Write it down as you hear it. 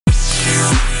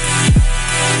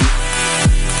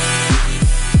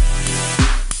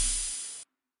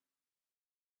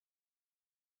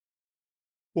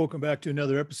Welcome back to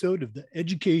another episode of the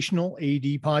Educational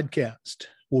AD Podcast.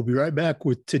 We'll be right back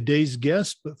with today's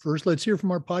guest, but first let's hear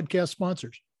from our podcast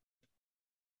sponsors.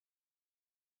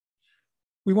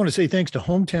 We want to say thanks to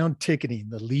Hometown Ticketing,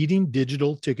 the leading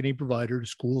digital ticketing provider to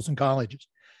schools and colleges.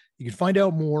 You can find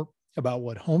out more about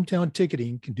what Hometown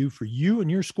Ticketing can do for you and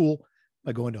your school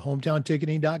by going to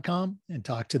hometownticketing.com and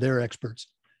talk to their experts.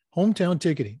 Hometown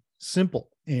Ticketing, simple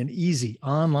and easy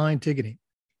online ticketing.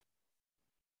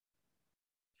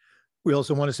 We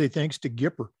also want to say thanks to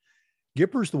Gipper.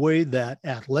 Gipper is the way that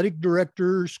athletic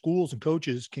directors, schools, and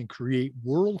coaches can create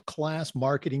world-class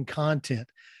marketing content.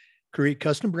 Create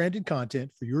custom branded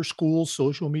content for your school's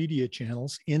social media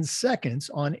channels in seconds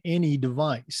on any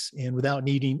device and without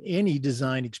needing any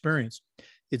design experience.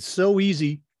 It's so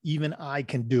easy, even I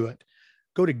can do it.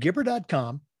 Go to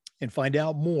Gipper.com and find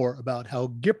out more about how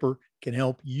Gipper can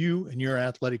help you and your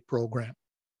athletic program.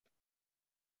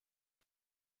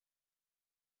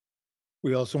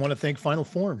 We also want to thank Final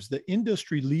Forms, the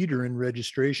industry leader in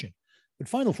registration. But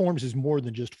Final Forms is more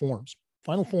than just forms.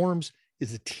 Final Forms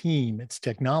is a team, it's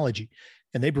technology,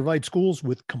 and they provide schools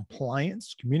with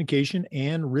compliance, communication,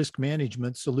 and risk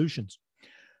management solutions.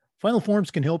 Final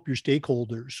Forms can help your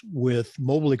stakeholders with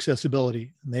mobile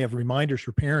accessibility, and they have reminders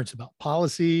for parents about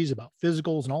policies, about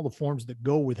physicals, and all the forms that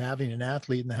go with having an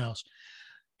athlete in the house.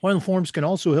 Final Forms can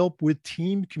also help with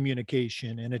team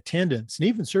communication and attendance and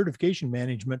even certification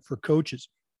management for coaches.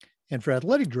 And for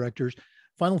athletic directors,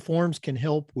 Final Forms can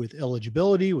help with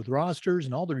eligibility, with rosters,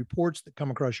 and all the reports that come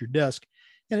across your desk.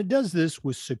 And it does this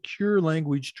with secure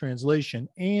language translation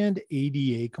and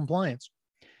ADA compliance.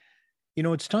 You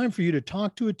know, it's time for you to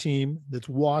talk to a team that's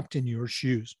walked in your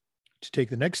shoes. To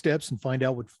take the next steps and find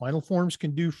out what Final Forms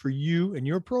can do for you and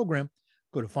your program,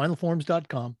 go to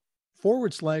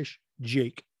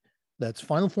finalforms.com/Jake. That's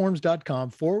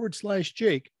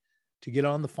finalforms.com/Jake to get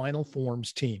on the Final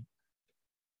Forms team.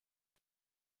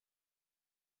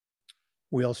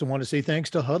 We also want to say thanks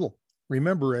to Hudl.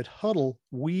 Remember, at Hudl,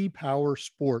 we power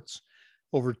sports.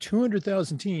 Over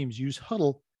 200,000 teams use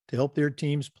Hudl to help their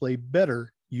teams play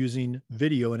better using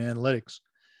video and analytics.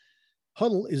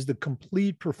 Hudl is the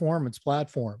complete performance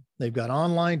platform. They've got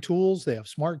online tools, they have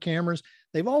smart cameras,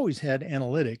 they've always had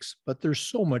analytics, but there's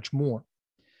so much more.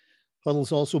 Hudl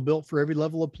is also built for every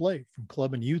level of play, from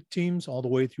club and youth teams all the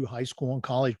way through high school and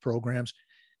college programs.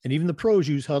 And even the pros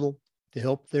use Hudl to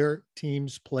help their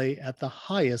teams play at the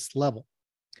highest level.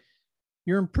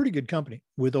 You're in pretty good company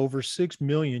with over 6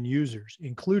 million users,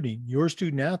 including your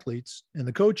student athletes and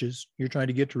the coaches you're trying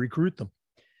to get to recruit them.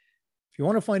 If you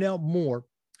want to find out more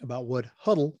about what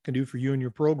Hudl can do for you and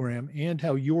your program and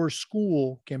how your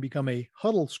school can become a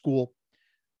Hudl school,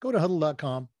 go to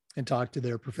Hudl.com and talk to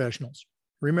their professionals.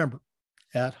 Remember,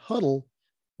 at Hudl,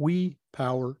 we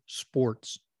power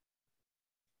sports.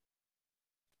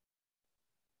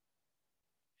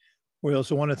 We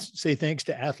also want to say thanks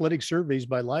to Athletic Surveys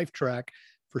by Lifetrack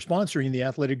for sponsoring the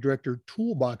Athletic Director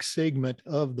Toolbox segment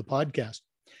of the podcast.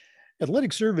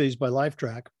 Athletic Surveys by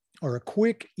Lifetrack are a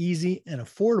quick, easy, and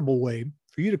affordable way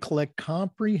for you to collect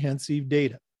comprehensive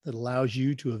data that allows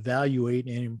you to evaluate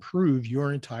and improve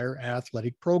your entire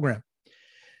athletic program.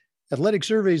 Athletic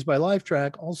Surveys by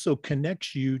Lifetrack also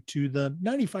connects you to the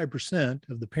 95%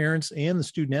 of the parents and the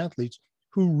student athletes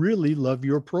who really love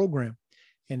your program,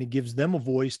 and it gives them a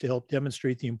voice to help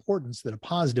demonstrate the importance that a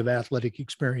positive athletic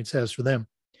experience has for them.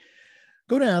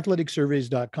 Go to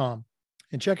athleticsurveys.com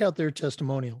and check out their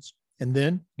testimonials, and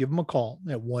then give them a call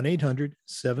at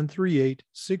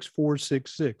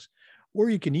 1-800-738-6466, or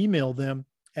you can email them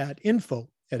at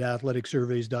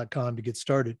info@athleticsurveys.com to get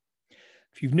started.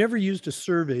 If you've never used a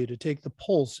survey to take the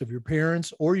pulse of your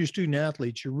parents or your student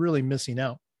athletes, you're really missing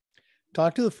out.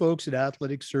 Talk to the folks at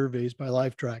Athletic Surveys by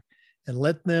Lifetrack and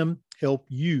let them help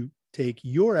you take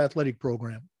your athletic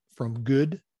program from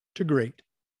good to great.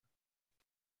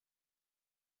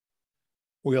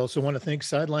 We also want to thank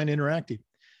Sideline Interactive.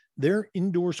 Their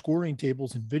indoor scoring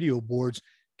tables and video boards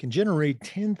can generate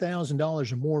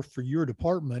 $10,000 or more for your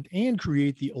department and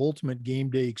create the ultimate game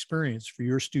day experience for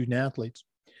your student athletes.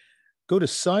 Go to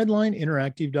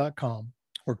sidelineinteractive.com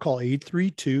or call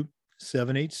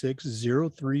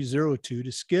 832-786-0302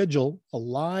 to schedule a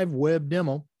live web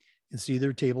demo and see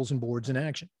their tables and boards in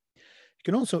action. You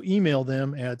can also email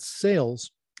them at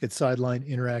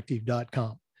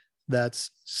sales@sidelineinteractive.com.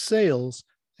 That's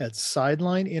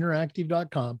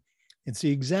sales@sidelineinteractive.com and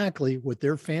see exactly what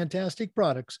their fantastic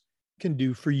products can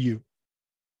do for you.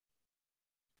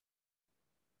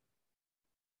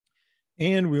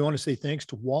 And we want to say thanks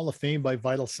to Wall of Fame by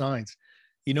Vital Signs.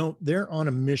 You know, they're on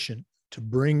a mission to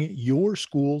bring your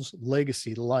school's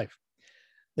legacy to life.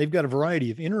 They've got a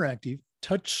variety of interactive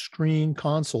touchscreen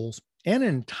consoles, and an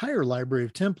entire library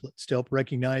of templates to help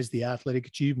recognize the athletic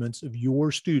achievements of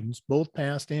your students, both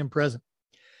past and present.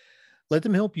 Let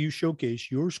them help you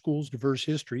showcase your school's diverse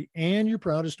history and your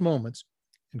proudest moments,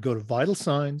 and go to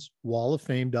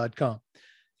vitalsignswalloffame.com.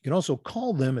 You can also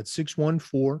call them at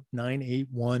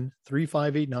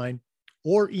 614-981-3589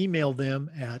 or email them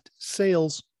at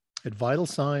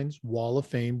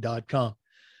sales@vitalsignswalloffame.com.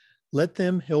 Let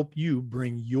them help you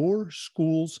bring your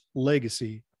school's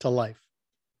legacy to life.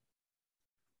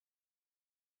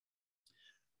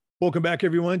 Welcome back,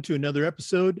 everyone, to another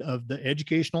episode of the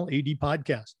Educational AD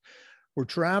Podcast. We're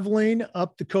traveling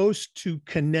up the coast to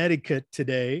Connecticut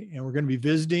today, and we're going to be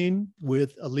visiting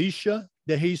with Alicia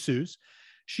De Jesus.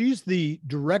 She's the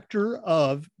director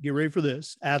of, get ready for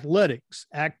this, athletics,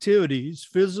 activities,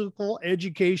 physical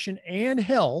education, and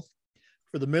health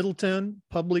for the Middletown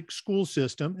Public School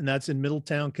System, and that's in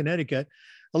Middletown, Connecticut.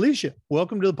 Alicia,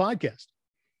 welcome to the podcast.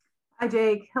 Hi,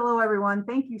 Jake. Hello, everyone.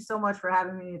 Thank you so much for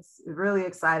having me. It's really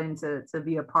exciting to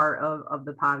be a part of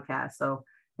the podcast. So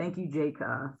thank you, Jake,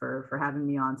 for having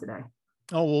me on today.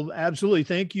 Oh, well, absolutely.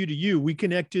 Thank you to you. We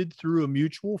connected through a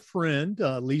mutual friend,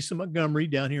 Lisa Montgomery,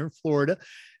 down here in Florida.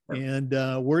 And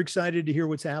we're excited to hear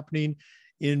what's happening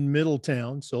in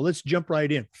Middletown. So let's jump right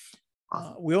in.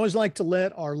 We always like to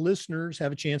let our listeners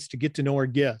have a chance to get to know our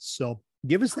guests. So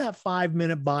give us that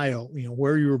 5-minute bio,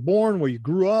 where you were born, where you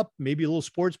grew up, maybe a little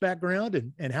sports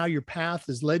background, and how your path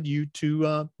has led you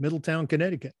to Middletown,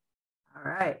 Connecticut. All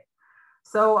right.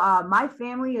 So my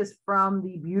family is from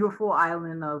the beautiful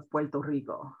island of Puerto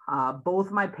Rico.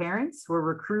 Both my parents were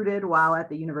recruited while at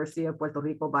the University of Puerto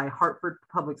Rico by Hartford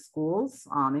Public Schools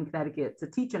in Connecticut to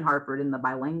teach in Hartford in the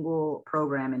bilingual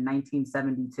program in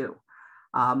 1972.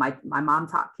 My mom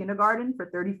taught kindergarten for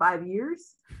 35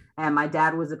 years, and my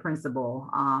dad was a principal.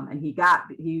 And he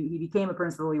became a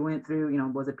principal. He went through,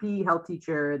 was a PE health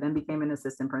teacher, then became an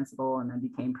assistant principal, and then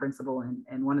became principal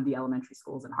in one of the elementary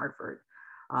schools in Hartford.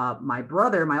 My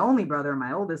brother, my only brother,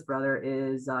 my oldest brother,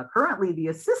 is currently the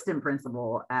assistant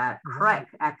principal at CREC,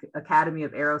 Academy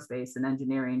of Aerospace and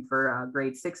Engineering, for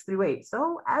grades 6 through 8.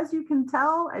 So as you can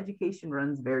tell, education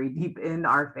runs very deep in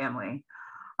our family.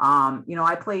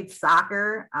 I played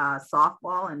soccer,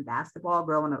 softball, and basketball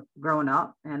growing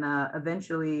up, and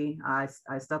eventually I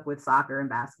stuck with soccer and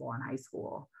basketball in high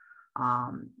school.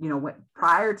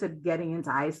 Prior to getting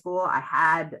into high school,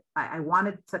 I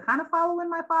wanted to kind of follow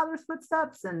in my father's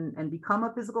footsteps and become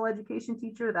a physical education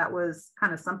teacher. That was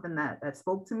kind of something that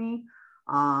spoke to me.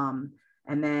 And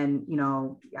then,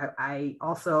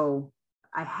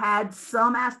 I had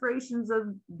some aspirations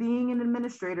of being an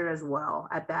administrator as well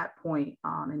at that point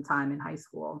in time in high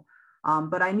school.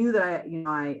 But I knew that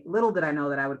little did I know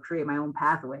that I would create my own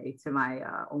pathway to my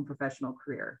own professional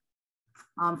career.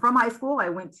 From high school, I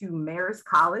went to Marist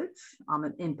College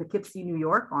in Poughkeepsie, New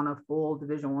York, on a full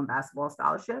Division I basketball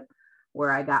scholarship,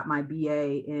 where I got my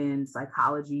BA in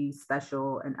psychology,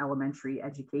 special and elementary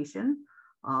education.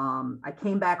 I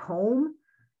came back home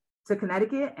to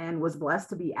Connecticut and was blessed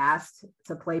to be asked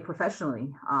to play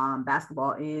professionally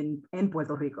basketball in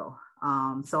Puerto Rico.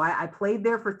 So I played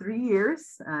there for 3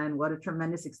 years, and what a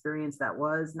tremendous experience that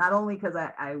was, not only because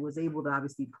I was able to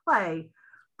obviously play,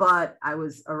 but I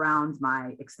was around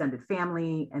my extended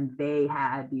family, and they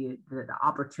had the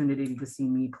opportunity to see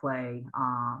me play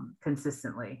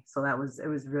consistently. So it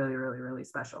was really, really, really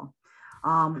special.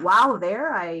 While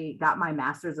there, I got my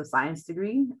Master's of Science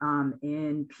degree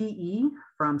in PE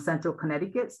from Central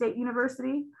Connecticut State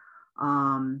University.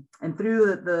 And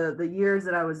through the years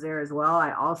that I was there as well,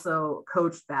 I also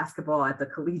coached basketball at the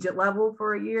collegiate level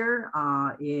for a year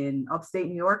in upstate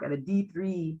New York at a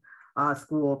D3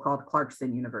 school called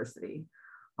Clarkston University.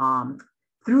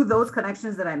 Through those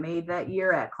connections that I made that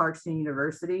year at Clarkston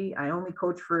University, I only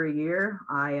coached for a year.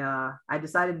 I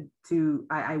decided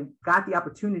I got the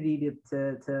opportunity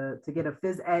to get a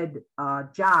phys ed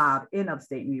job in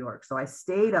upstate New York. So I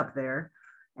stayed up there.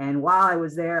 And while I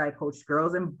was there, I coached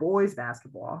girls and boys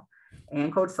basketball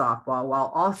and coached softball,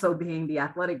 while also being the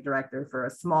athletic director for a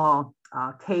small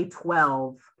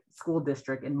K-12 school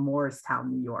district in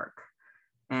Morristown, New York.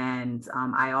 And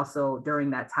I also,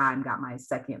 during that time, got my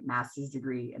second master's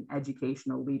degree in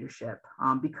educational leadership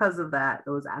because of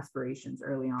those aspirations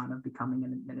early on of becoming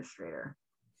an administrator.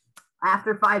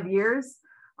 After 5 years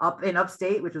up in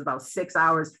upstate, which was about 6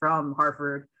 hours from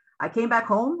Hartford, I came back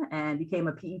home and became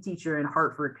a PE teacher in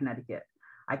Hartford, Connecticut.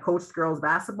 I coached girls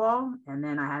basketball, and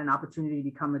then I had an opportunity to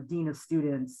become a dean of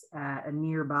students at a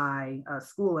nearby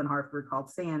school in Hartford called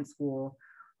Sand School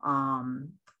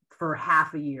for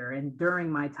half a year. And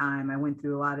during my time, I went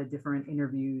through a lot of different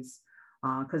interviews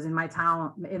Because in my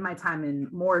time in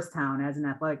Morristown as an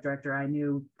athletic director, I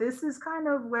knew this is kind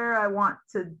of where I want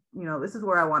to, this is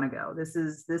where I want to go. This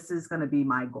is going to be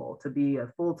my goal, to be a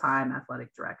full-time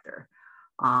athletic director.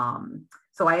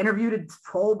 So I interviewed a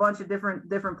whole bunch of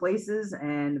different places,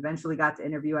 and eventually got to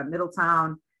interview at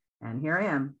Middletown, and here I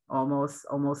am almost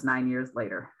 9 years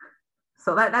later.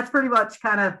 So that's pretty much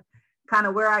kind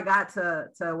of where I got to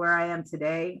where I am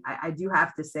today. I do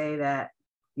have to say that,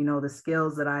 the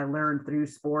skills that I learned through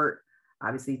sport,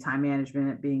 obviously time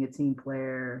management, being a team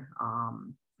player,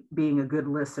 being a good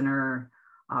listener,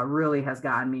 really has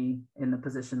gotten me in the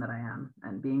position that I am,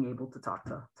 and being able to talk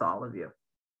to all of you.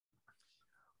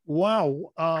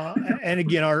 Wow. And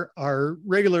again, our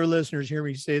regular listeners hear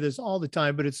me say this all the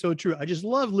time, but it's so true. I just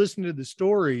love listening to the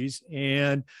stories,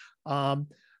 and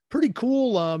pretty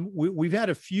cool. We've had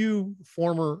a few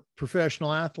former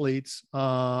professional athletes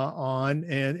on,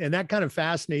 and that kind of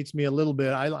fascinates me a little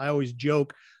bit. I always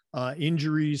joke,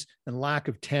 injuries and lack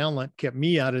of talent kept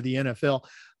me out of the NFL.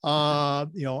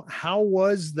 How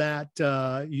was that?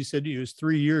 You said it was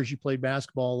 3 years you played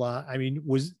basketball.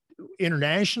 Was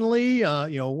internationally,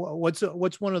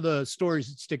 what's one of the stories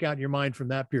that stick out in your mind from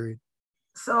that period?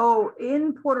 So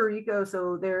in Puerto Rico,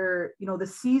 so there, the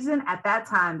season at that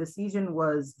time, the season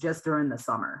was just during the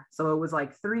summer. So it was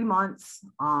like 3 months.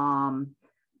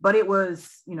 But it was,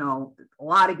 a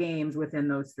lot of games within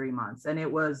those 3 months. And it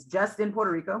was just in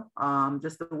Puerto Rico,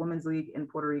 just the Women's League in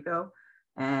Puerto Rico.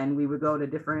 And we would go to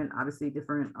different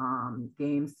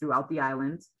games throughout the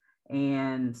islands.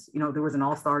 And, there was an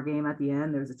all-star game at the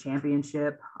end. There was a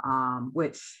championship,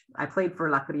 which I played for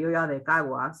La Criolla de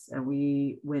Caguas, and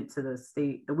we went to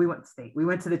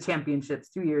the championships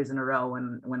 2 years in a row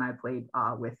when I played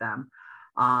with them.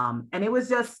 And it was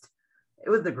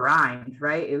the grind,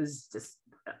 right? It was just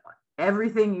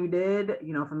everything you did,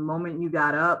 from the moment you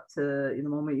got up to the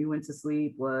moment you went to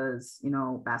sleep was,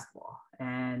 basketball.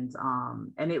 And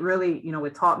it really,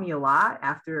 it taught me a lot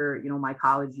after, my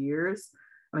college years.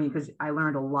 Because I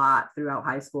learned a lot throughout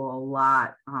high school, a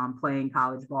lot playing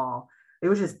college ball. It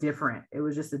was just different. It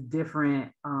was just a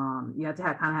different, you have to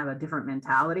have a different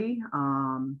mentality.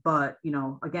 But,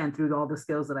 again, through all the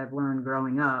skills that I've learned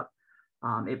growing up,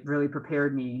 it really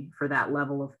prepared me for that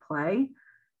level of play.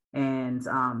 And,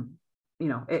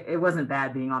 it wasn't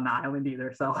bad being on the island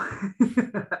either. So.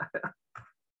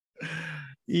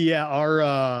 Yeah,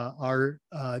 our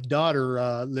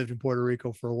daughter lived in Puerto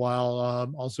Rico for a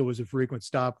while. Also was a frequent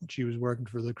stop when she was working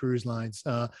for the cruise lines.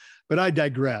 But I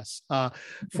digress.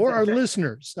 For our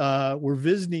listeners, we're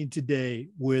visiting today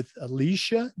with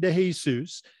Alicia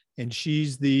DeJesus, and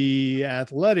she's the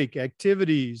athletic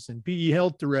activities and PE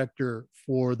health director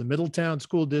for the Middletown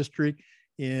School District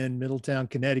in Middletown,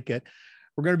 Connecticut.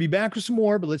 We're going to be back with some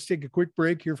more, but let's take a quick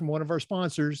break here from one of our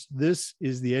sponsors. This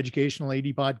is the Educational AD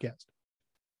Podcast.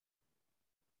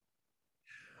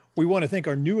 We want to thank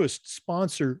our newest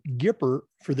sponsor, Gipper,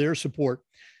 for their support.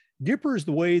 Gipper is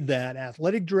the way that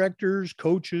athletic directors,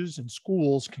 coaches, and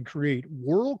schools can create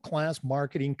world-class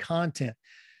marketing content.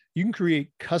 You can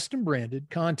create custom branded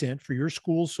content for your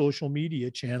school's social media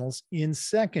channels in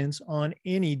seconds on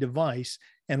any device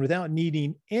and without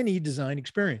needing any design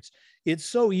experience. It's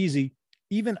so easy,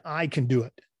 even I can do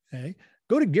it. Okay?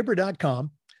 Go to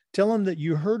Gipper.com, tell them that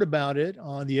you heard about it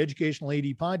on the Educational AD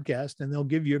Podcast, and they'll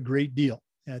give you a great deal.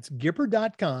 That's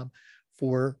Gipper.com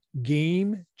for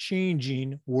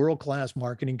game-changing world-class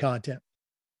marketing content.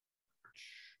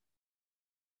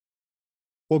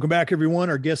 Welcome back,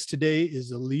 everyone. Our guest today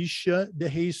is Alicia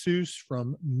DeJesus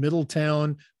from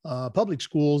Middletown Public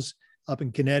Schools up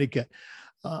in Connecticut.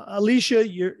 Alicia,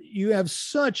 you have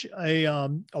such a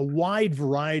wide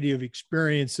variety of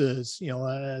experiences,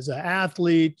 as an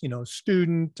athlete,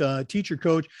 student, teacher,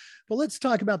 coach. But let's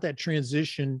talk about that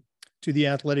transition to the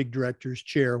athletic director's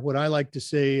chair, what I like to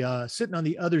say, sitting on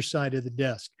the other side of the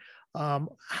desk.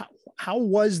 How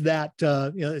was that,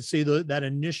 let's say that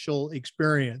initial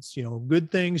experience,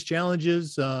 good things,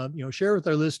 challenges, share with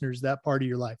our listeners that part of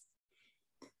your life.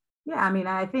 Yeah.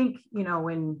 I think,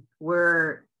 when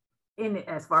we're in,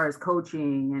 as far as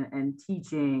coaching and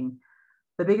teaching,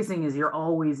 the biggest thing is you're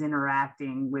always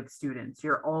interacting with students.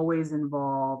 You're always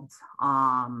involved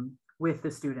with the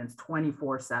students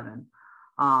 24/7.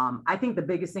 I think the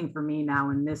biggest thing for me now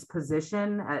in this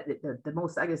position, the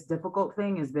most, difficult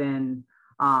thing has been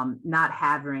not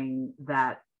having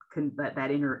that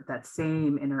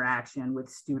same interaction with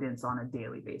students on a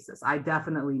daily basis. I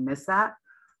definitely miss that.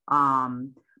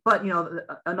 But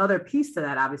another piece to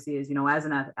that obviously is,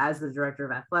 as the director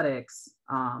of athletics,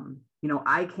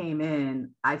 I came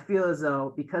in, I feel as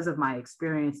though because of my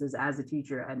experiences as a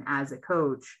teacher and as a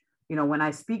coach, when I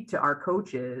speak to our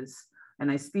coaches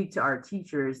and I speak to our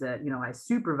teachers that, I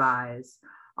supervise,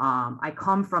 I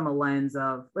come from a lens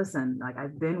of, listen, like,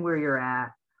 I've been where you're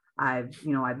at.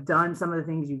 I've done some of the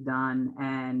things you've done,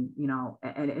 and,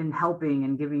 and in helping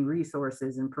and giving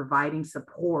resources and providing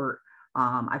support.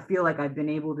 I feel like I've been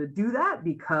able to do that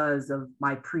because of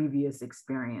my previous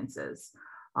experiences.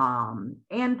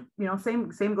 And,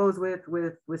 same goes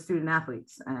with student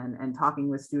athletes and talking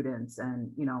with students.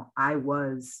 And, I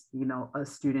was, a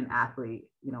student athlete,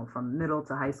 from middle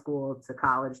to high school to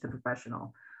college to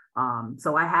professional.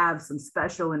 So I have some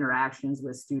special interactions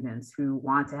with students who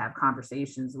want to have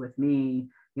conversations with me.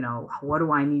 What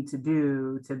do I need to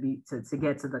do to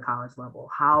get to the college level?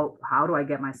 How do I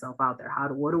get myself out there?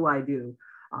 What do I do?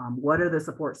 What are the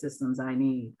support systems I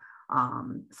need?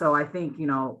 So I think,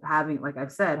 having, like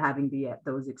I've said, having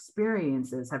those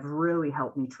experiences have really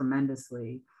helped me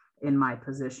tremendously in my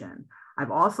position.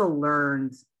 I've also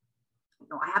learned,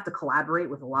 I have to collaborate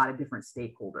with a lot of different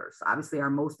stakeholders. Obviously, our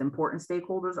most important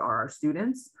stakeholders are our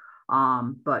students,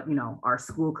 but, our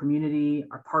school community,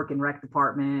 our park and rec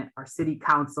department, our city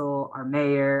council, our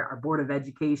mayor, our board of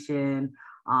education,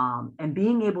 and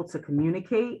being able to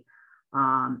communicate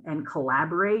and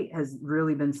collaborate has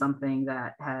really been something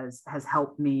that has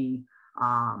helped me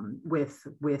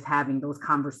with having those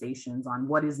conversations on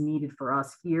what is needed for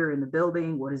us here in the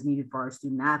building, what is needed for our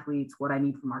student athletes, what I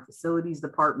need from our facilities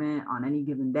department on any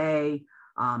given day.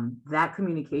 That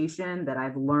communication that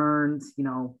I've learned,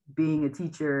 being a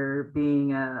teacher,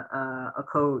 being a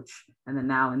coach, and then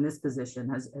now in this position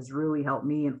has really helped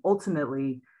me. And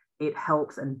ultimately, it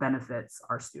helps and benefits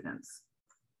our students.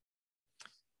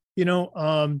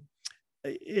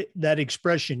 That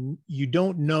expression, you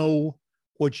don't know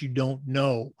what you don't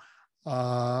know.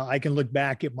 I can look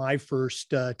back at my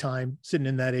first time sitting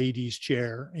in that 80s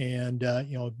chair, and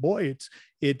boy,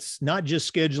 it's not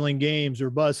just scheduling games or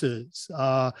buses.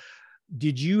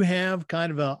 Did you have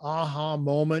kind of an aha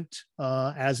moment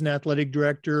as an athletic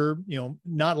director?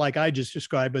 Not like I just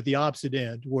described, but the opposite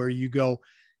end, where you go,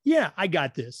 "Yeah, I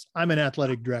got this. I'm an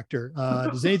athletic director."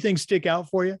 Does anything stick out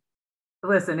for you?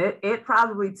 Listen, it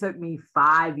probably took me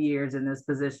 5 years in this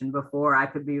position before I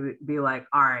could be like,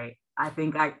 all right, I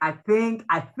think I'm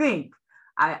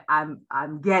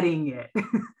getting it.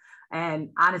 And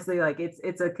honestly, like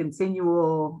it's a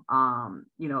continual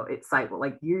it's cycle.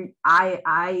 Like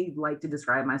I like to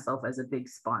describe myself as a big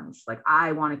sponge. Like,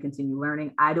 I want to continue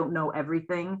learning. I don't know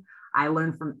everything. I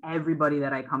learn from everybody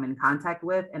that I come in contact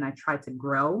with, and I try to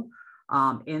grow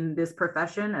in this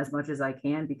profession as much as I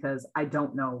can, because I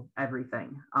don't know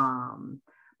everything.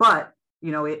 But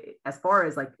as far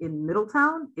as like in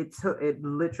Middletown, it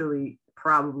literally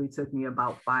probably took me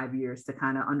about 5 years to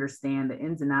kind of understand the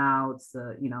ins and outs,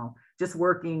 just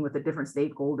working with the different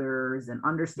stakeholders and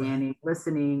understanding,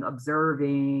 listening,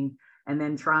 observing, and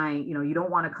then trying, you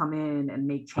don't want to come in and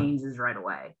make changes right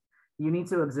away. You need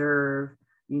to observe.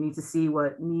 You need to see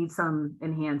what needs some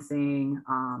enhancing,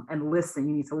 and listen.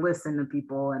 You need to listen to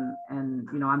people. And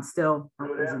I'm still,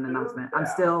 there's an announcement. I'm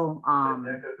still,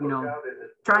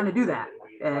 trying to do that.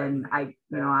 And I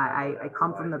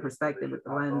come from the perspective with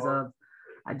the lens of,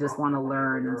 I just want to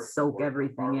learn and soak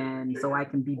everything in so I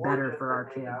can be better for our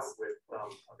kids.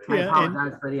 I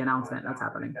apologize for the announcement that's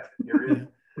happening. Yeah.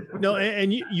 No,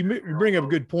 and you bring up a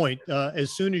good point.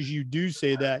 As soon as you do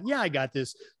say that, yeah, I got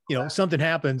this, something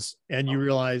happens and you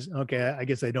realize, okay, I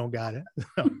guess I don't got it.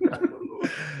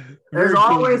 There's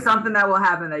always something that will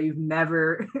happen that you've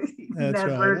never,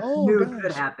 knew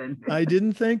could happen. I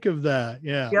didn't think of that.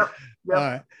 Yeah. Yep. All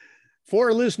right. For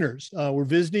our listeners, we're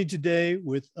visiting today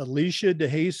with Alicia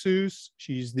DeJesus.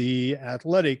 She's the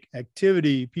athletic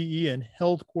activity, PE, and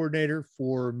health coordinator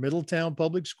for Middletown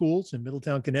Public Schools in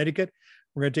Middletown, Connecticut.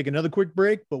 We're going to take another quick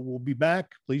break, but we'll be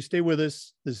back. Please stay with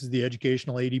us. This is the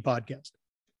Educational AD Podcast.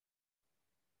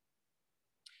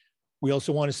 We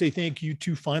also want to say thank you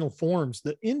to Final Forms,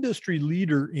 the industry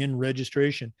leader in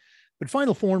registration. But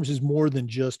Final Forms is more than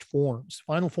just forms.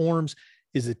 Final Forms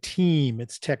is a team,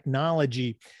 it's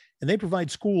technology, and they provide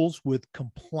schools with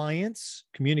compliance,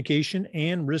 communication,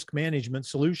 and risk management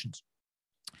solutions.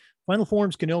 Final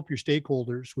Forms can help your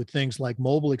stakeholders with things like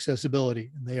mobile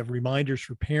accessibility, and they have reminders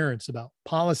for parents about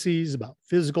policies, about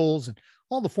physicals, and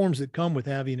all the forms that come with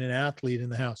having an athlete in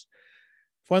the house.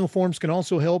 Final Forms can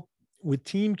also help with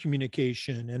team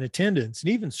communication and attendance,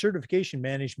 and even certification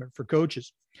management for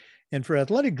coaches. And for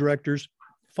athletic directors,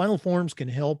 Final Forms can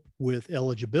help with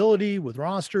eligibility, with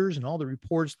rosters, and all the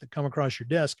reports that come across your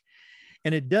desk.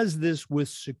 And it does this with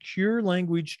secure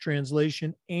language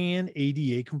translation and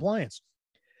ADA compliance.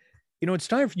 It's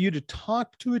time for you to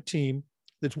talk to a team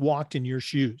that's walked in your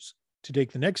shoes, to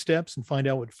take the next steps and find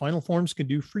out what Final Forms can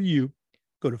do for you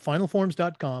Go to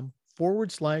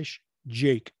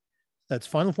finalforms.com/Jake. That's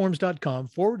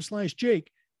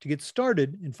finalforms.com/Jake to get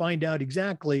started and find out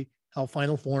exactly how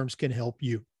Final Forms can help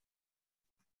you.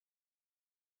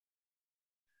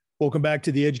 Welcome back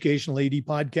to the Educational AD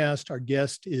Podcast. Our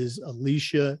guest is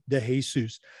Alicia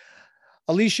DeJesus.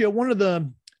 Alicia, one of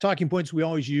the talking points we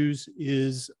always use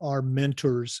is our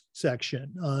mentors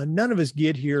section. None of us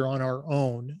get here on our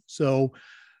own. So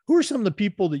who are some of the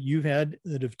people that you've had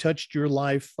that have touched your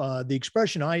life? The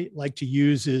expression I like to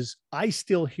use is, I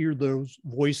still hear those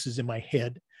voices in my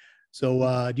head.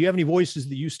 So do you have any voices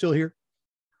that you still hear?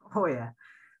 Oh, yeah.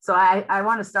 So I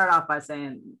want to start off by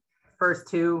saying first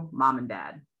two, mom and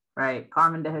dad, right?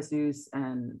 Carmen DeJesus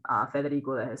and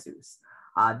Federico DeJesus.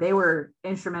 They were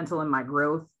instrumental in my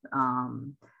growth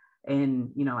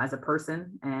as a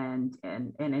person and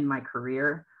in my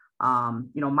career.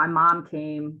 My mom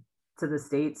came to the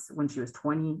States when she was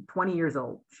 20 years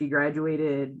old. She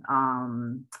graduated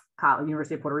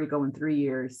University of Puerto Rico in 3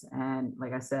 years. And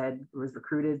like I said, was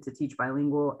recruited to teach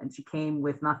bilingual, and she came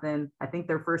with nothing. I think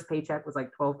their first paycheck was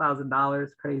like $12,000,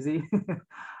 crazy.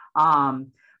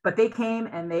 But they came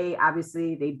and they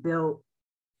built,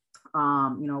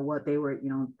 what they were,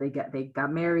 they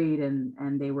got married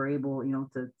and they were able,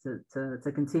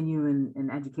 to continue in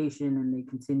education, and they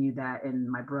continued that. And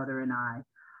my brother and I,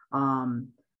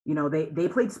 they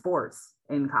played sports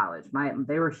in college.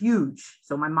 They were huge.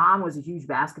 So my mom was a huge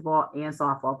basketball and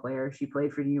softball player. She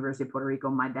played for the University of Puerto Rico.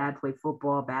 My dad played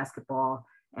football, basketball,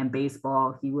 and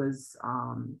baseball. He was,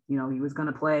 he was going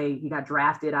to play. He got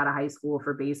drafted out of high school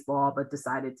for baseball, but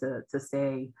decided to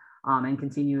stay and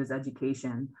continue his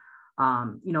education.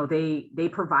 They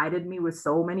provided me with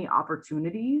so many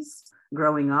opportunities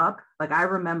growing up. Like, I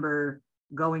remember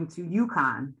going to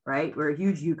UConn, right? We're a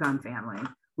huge UConn family.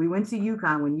 We went to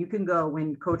UConn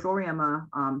when Coach Oriema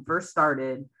first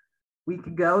started. We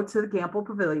could go to the Campbell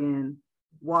Pavilion,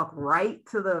 walk right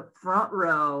to the front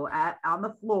row on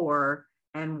the floor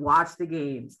and watch the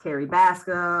games. Carrie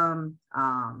Bascom,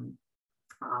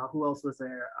 who else was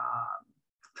there?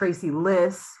 Tracy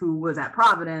Liss, who was at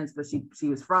Providence, but she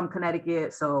was from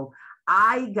Connecticut. So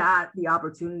I got the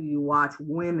opportunity to watch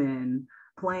women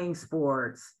playing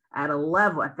sports at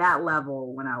that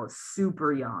level when I was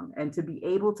super young. And to be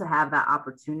able to have that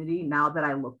opportunity, now that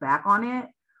I look back on it,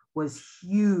 was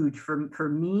huge for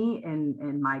me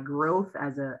and my growth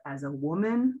as a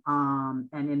woman and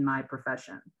in my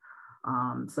profession.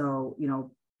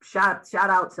 Shout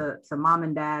out to mom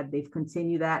and dad. They've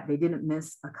continued that. They didn't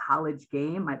miss a college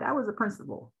game. My dad was a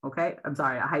principal. Okay. I'm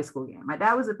sorry, a high school game. My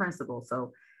dad was a principal.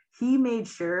 So he made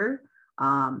sure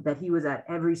that he was at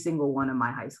every single one of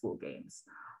my high school games.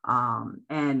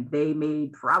 And they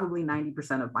made probably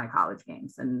 90% of my college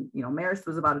games. And, Marist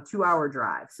was about a 2-hour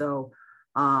drive. So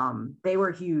they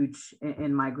were huge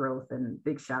in my growth, and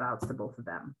big shout outs to both of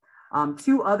them.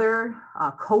 Two other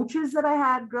coaches that I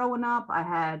had growing up, I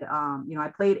had, I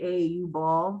played AAU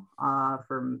ball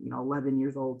from 11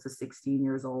 years old to 16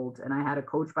 years old. And I had a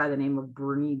coach by the name of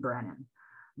Bernie Brennan.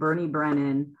 Bernie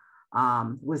Brennan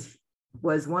was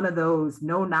one of those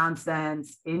no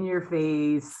nonsense, in your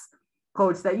face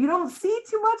coach that you don't see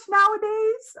too much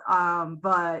nowadays.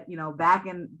 But back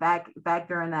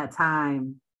during that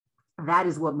time, that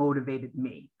is what motivated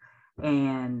me.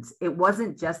 And it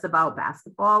wasn't just about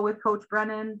basketball with Coach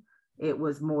Brennan. It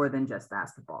was more than just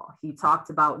basketball. He talked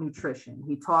about nutrition.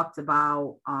 He talked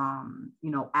about,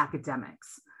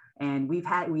 academics. And we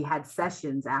had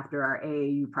sessions after our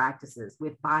AAU practices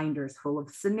with binders full of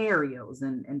scenarios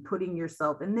and putting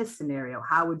yourself in this scenario.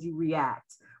 How would you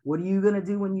react? What are you going to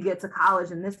do when you get to college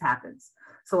and this happens?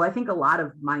 So I think a lot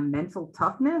of my mental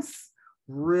toughness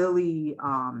really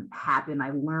happened. I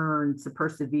learned to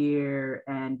persevere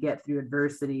and get through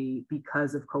adversity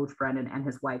because of Coach Brennan and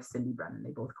his wife, Cindy Brennan. They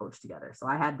both coached together. So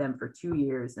I had them for 2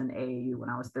 years in AAU when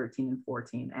I was 13 and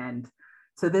 14. And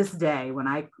to this day, when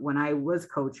I was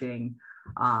coaching,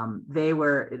 they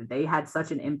had such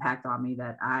an impact on me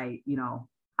that I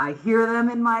hear them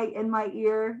in my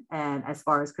ear, and as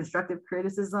far as constructive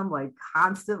criticism, like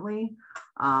constantly.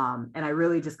 And I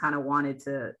really just kind of wanted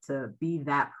to be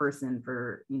that person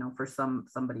for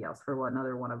somebody else, for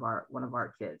another one of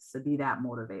our kids, to be that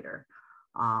motivator.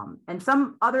 And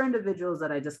some other individuals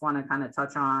that I just want to kind of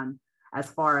touch on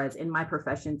as far as in my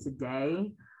profession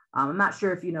today. I'm not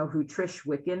sure if you know who Trish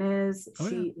Wicken is. Oh,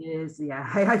 she is,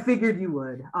 I figured you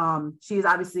would. She's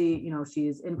obviously,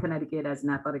 she's in Connecticut as an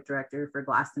athletic director for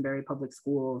Glastonbury Public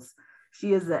Schools.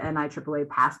 She is the NIAAA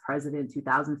past president,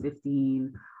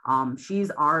 2015. She's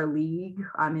our league.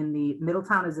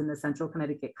 Middletown is in the Central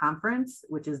Connecticut Conference,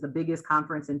 which is the biggest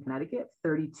conference in Connecticut,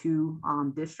 32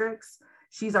 districts.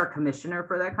 She's our commissioner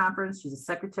for that conference. She's a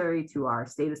secretary to our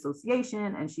state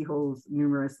association, and she holds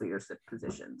numerous leadership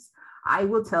positions. I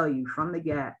will tell you from the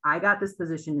get, I got this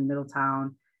position in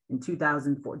Middletown in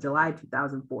 2004, July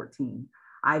 2014.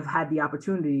 I've had the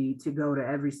opportunity to go to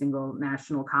every single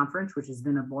national conference, which has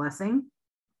been a blessing.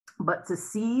 But to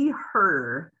see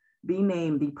her be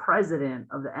named the president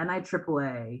of the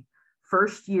NIAAA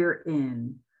first year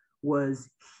in was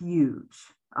huge.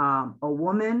 A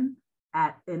woman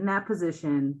in that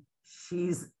position,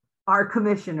 she's our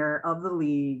commissioner of the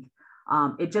league.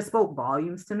 It just spoke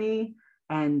volumes to me.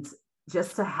 And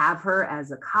just to have her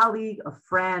as a colleague, a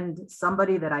friend,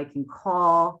 somebody that I can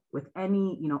call with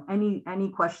any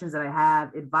questions that I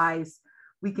have, advice,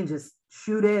 we can just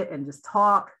shoot it and just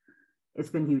talk. It's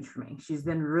been huge for me. She's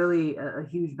been really a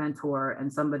huge mentor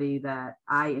and somebody that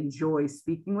I enjoy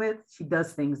speaking with. She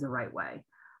does things the right way.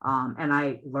 And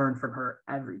I learn from her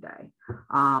every day.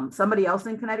 Somebody else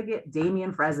in Connecticut,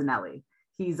 Damian Fresinelli.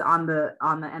 He's on the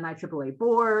NIAAA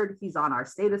board. He's on our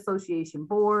state association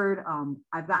board.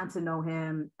 I've gotten to know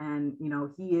him, and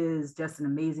he is just an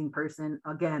amazing person.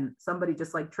 Again, somebody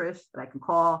just like Trish that I can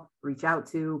call, reach out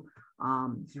to.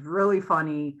 He's really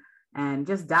funny and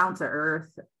just down to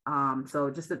earth.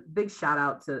 So just a big shout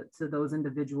out to those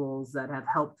individuals that have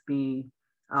helped me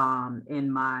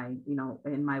in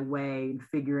my way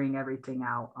figuring everything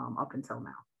out up until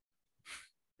now.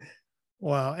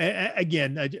 Wow.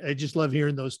 Again, I just love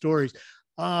hearing those stories.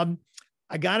 I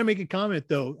got to make a comment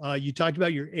though. You talked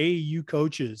about your AAU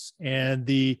coaches and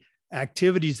the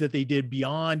activities that they did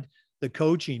beyond the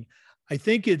coaching. I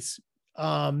think it's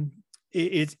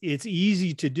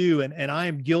easy to do. And I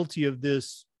am guilty of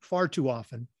this far too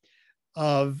often,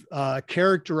 of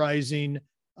characterizing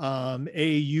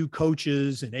AAU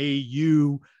coaches and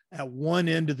AAU at one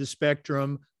end of the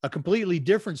spectrum, a completely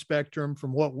different spectrum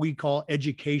from what we call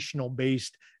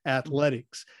educational-based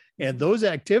athletics. And those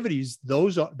activities,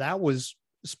 that was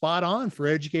spot on for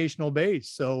educational base.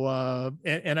 So,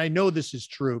 and I know this is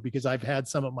true because I've had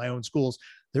some at my own schools.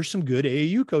 There's some good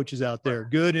AAU coaches out there,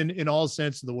 good in all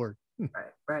sense of the word.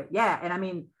 Right. Yeah. And I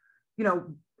mean,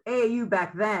 AAU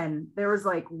back then, there was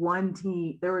like one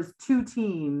team, there was two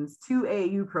teams, two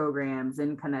AAU programs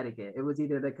in Connecticut. It was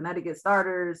either the Connecticut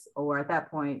Starters or at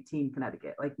that point, Team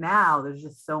Connecticut. Like now there's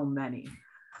just so many,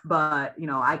 but,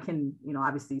 I can,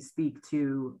 obviously speak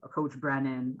to Coach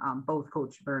Brennan, both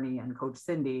Coach Bernie and Coach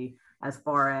Cindy, as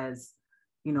far as,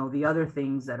 the other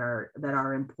things that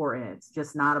are important. It's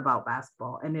just not about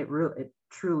basketball. And it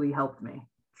truly helped me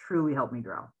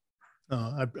grow.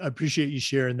 I appreciate you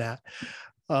sharing that.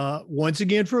 Once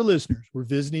again, for our listeners, we're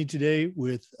visiting today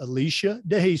with Alicia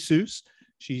DeJesus.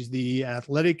 She's the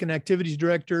Athletic and Activities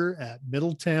Director at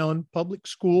Middletown Public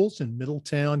Schools in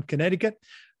Middletown, Connecticut.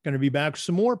 Going to be back with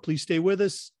some more. Please stay with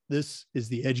us. This is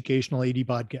the Educational AD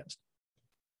Podcast.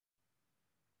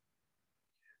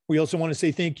 We also want to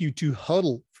say thank you to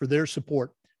Hudl for their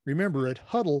support. Remember, at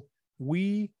Hudl,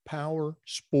 we power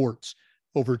sports.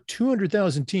 Over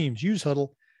 200,000 teams use Hudl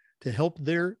to help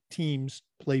their teams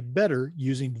play better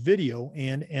using video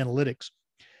and analytics.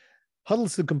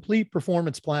 Hudl's the complete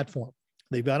performance platform.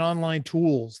 They've got online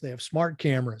tools. They have smart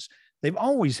cameras. They've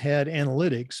always had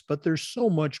analytics, but there's so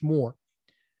much more.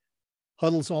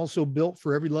 Hudl's also built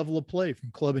for every level of play, from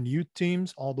club and youth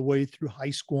teams all the way through high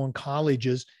school and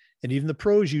colleges. And even the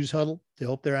pros use Hudl to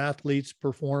help their athletes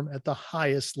perform at the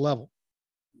highest level.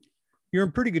 You're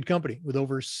in pretty good company with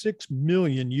over 6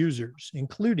 million users,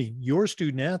 including your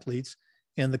student athletes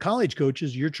and the college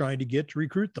coaches you're trying to get to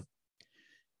recruit them.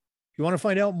 If you want to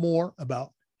find out more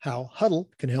about how Hudl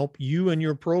can help you and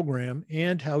your program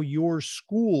and how your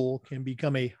school can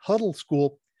become a Hudl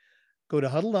school, go to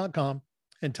hudl.com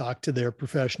and talk to their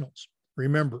professionals.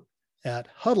 Remember, at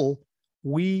Hudl,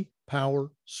 we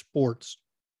power sports.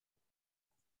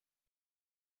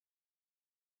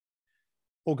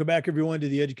 Welcome back, everyone, to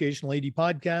the Educational AD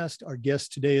Podcast. Our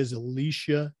guest today is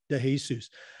Alicia DeJesus.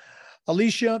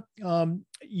 Alicia,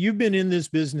 you've been in this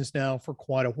business now for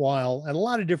quite a while at a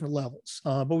lot of different levels,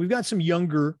 but we've got some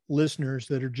younger listeners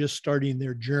that are just starting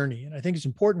their journey. And I think it's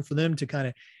important for them to kind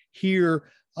of hear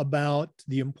about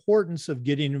the importance of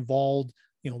getting involved,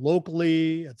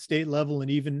 locally, at state level,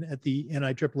 and even at the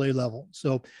NIAAA level.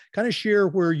 So kind of share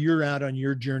where you're at on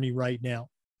your journey right now.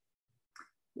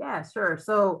 Yeah, sure.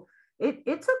 So it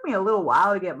took me a little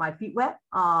while to get my feet wet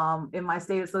in my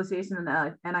state association and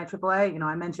the NIAAA.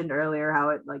 I mentioned earlier how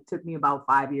it took me about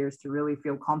 5 years to really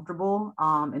feel comfortable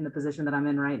in the position that I'm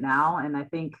in right now. And I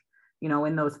think,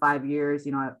 in those 5 years,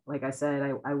 like I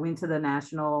said, I went to the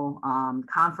national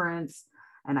conference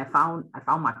and I found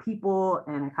my people,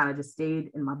 and I kind of just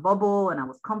stayed in my bubble, and I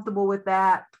was comfortable with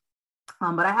that.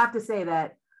 But I have to say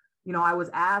that, I was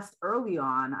asked early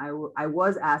on, I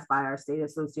was asked by our state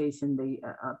association, the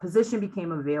position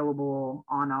became available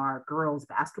on our girls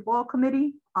basketball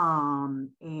committee. I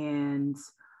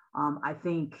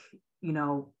think,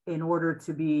 in order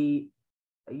to be,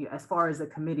 as far as the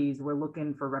committees, we're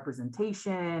looking for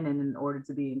representation, and in order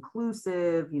to be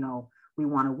inclusive, we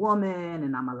want a woman,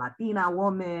 and I'm a Latina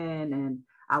woman. And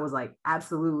I was like,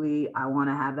 absolutely, I want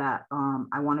to have that.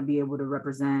 I want to be able to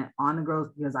represent on the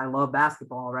girls because I love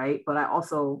basketball, right? But I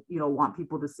also, want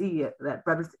people to see it, that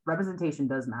representation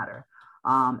does matter.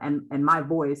 And my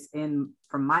voice,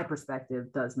 from my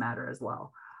perspective, does matter as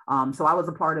well. So I was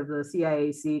a part of the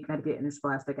CIAC, Connecticut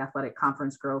Interscholastic Athletic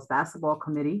Conference Girls Basketball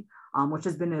Committee, which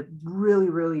has been a really,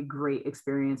 really great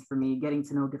experience for me, getting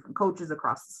to know different coaches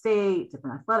across the state,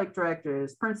 different athletic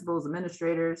directors, principals,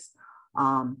 administrators.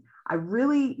 I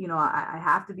really, I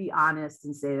have to be honest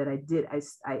and say that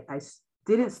I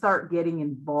didn't start getting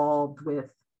involved with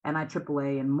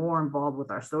NIAAA and more involved with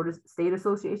our state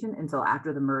association until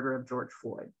after the murder of George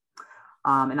Floyd.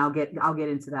 And I'll get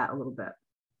into that a little bit.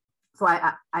 So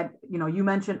you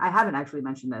mentioned, I haven't actually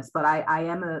mentioned this, but I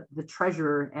am the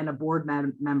treasurer and a board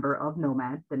member of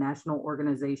NOMAD, the National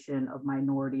Organization of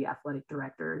Minority Athletic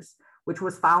Directors, which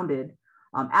was founded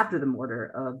after the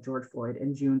murder of George Floyd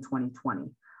in June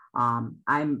 2020.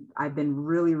 I've been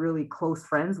really, really close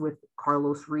friends with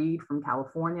Carlos Reed from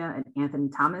California and Anthony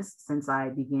Thomas since I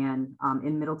began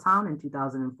in Middletown in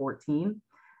 2014.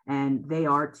 And they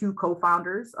are two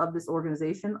co-founders of this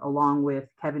organization, along with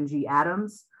Kevin G.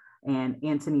 Adams and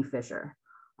Anthony Fisher.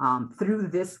 Through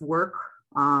this work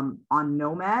on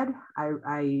NOMAD,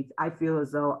 I feel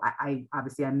as though I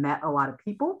obviously I met a lot of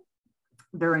people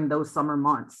during those summer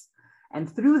months. And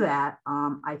through that,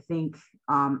 I think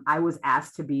I was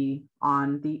asked to be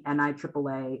on the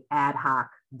NIAAA ad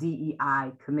hoc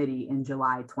DEI committee in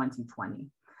July 2020.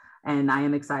 And I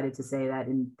am excited to say that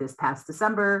in this past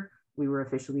December, we were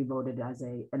officially voted as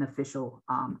an official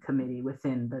committee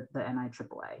within the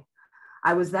NIAAA.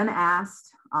 I was then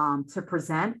asked to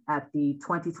present at the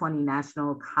 2020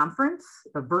 National Conference,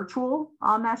 the virtual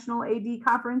National AD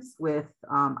Conference with,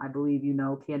 I believe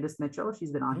Candace Mitchell.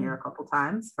 She's been on here a couple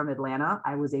times from Atlanta.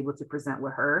 I was able to present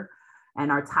with her.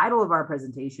 And our title of our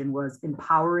presentation was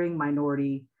Empowering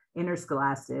Minority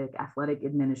Interscholastic Athletic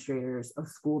Administrators of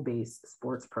School-Based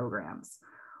Sports Programs.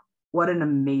 What an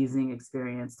amazing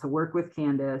experience to work with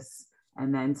Candace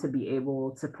and then to be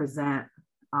able to present.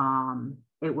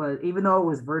 It was, even though it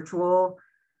was virtual,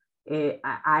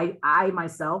 I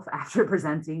myself, after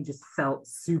presenting, just felt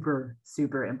super,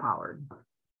 super empowered.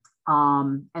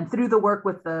 And through the work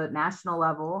with the national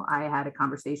level, I had a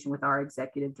conversation with our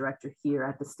executive director here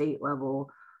at the state level,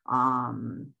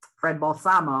 Fred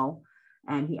Balsamo,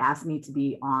 and he asked me to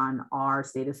be on our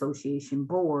state association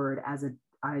board as a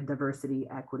diversity,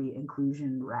 equity,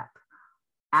 inclusion rep.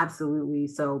 Absolutely.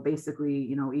 So basically,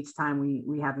 each time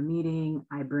we have a meeting,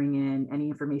 I bring in any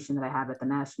information that I have at the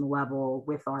national level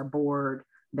with our board,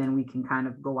 then we can kind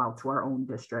of go out to our own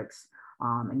districts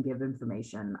and give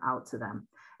information out to them.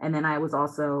 And then I was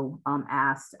also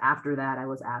asked, after that, I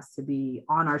was asked to be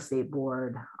on our state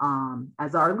board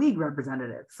as our league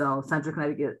representative. So Central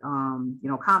Connecticut,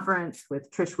 conference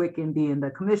with Trish Wicken being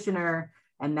the commissioner,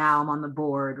 and now I'm on the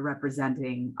board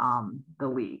representing the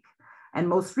league. And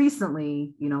most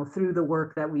recently, through the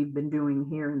work that we've been doing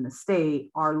here in the state,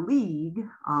 our league,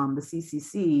 the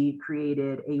CCC,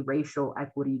 created a racial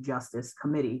equity justice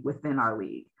committee within our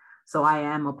league. So I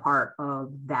am a part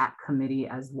of that committee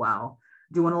as well.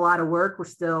 Doing a lot of work. We're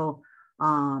still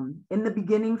in the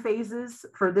beginning phases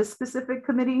for this specific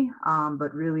committee,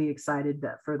 but really excited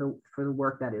for the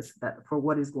work for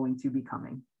what is going to be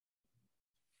coming.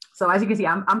 So as you can see,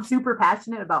 I'm super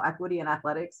passionate about equity in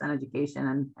athletics and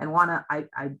education, and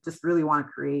I just really want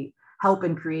to help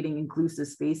in creating inclusive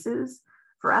spaces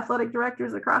for athletic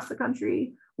directors across the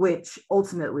country, which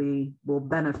ultimately will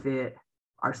benefit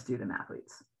our student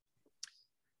athletes.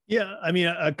 Yeah, I mean,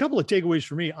 a couple of takeaways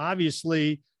for me.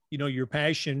 Obviously, your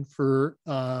passion for,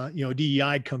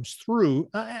 DEI comes through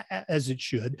as it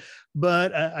should.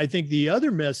 But I think the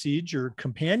other message or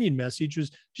companion message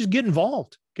was just get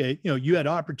involved. Okay. You had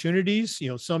opportunities,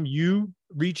 some you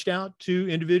reached out to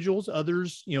individuals,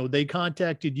 others, they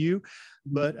contacted you.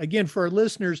 But again, for our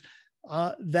listeners,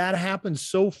 that happens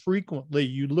so frequently.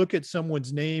 You look at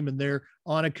someone's name and they're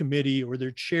on a committee or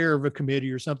they're chair of a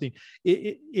committee or something.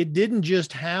 It didn't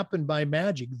just happen by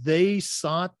magic. They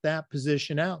sought that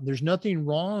position out. There's nothing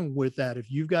wrong with that. If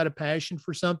you've got a passion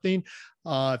for something,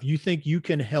 if you think you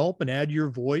can help and add your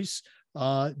voice,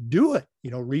 do it,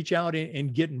 reach out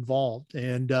and get involved.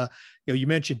 And, you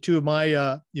mentioned two of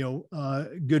my,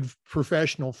 good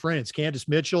professional friends, Candace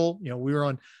Mitchell, we were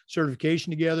on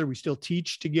certification together. We still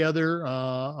teach together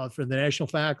for the national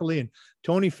faculty, and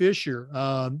Tony Fisher.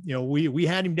 We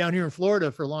had him down here in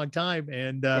Florida for a long time,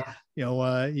 and,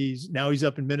 he's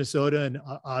up in Minnesota, and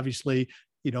obviously,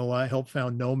 helped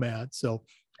found Nomad. So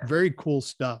very cool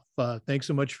stuff. Thanks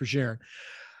so much for sharing.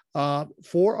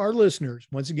 For our listeners,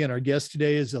 once again, our guest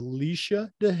today is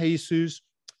Alicia DeJesus.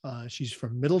 She's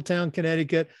from Middletown,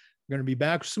 Connecticut. We're going to be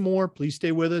back with some more. Please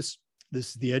stay with us. This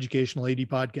is the Educational AD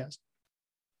Podcast.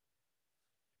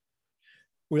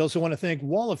 We also want to thank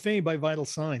Wall of Fame by Vital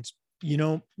Signs.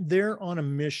 They're on a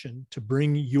mission to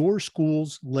bring your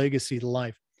school's legacy to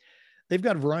life. They've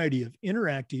got a variety of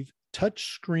interactive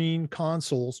touchscreen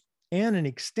consoles and an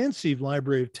extensive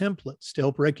library of templates to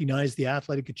help recognize the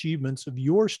athletic achievements of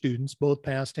your students, both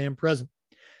past and present.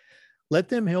 Let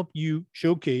them help you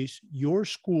showcase your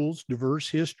school's diverse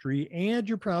history and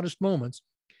your proudest moments,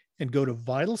 and go to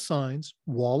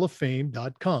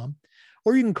vitalsignswalloffame.com,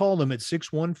 or you can call them at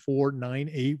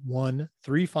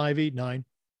 614-981-3589. And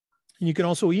you can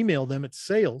also email them at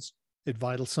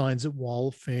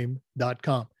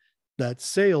sales@vitalsignswalloffame.com. That's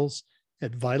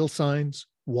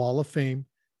sales@vitalsignswalloffame.com.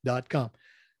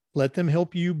 Let them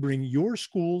help you bring your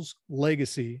school's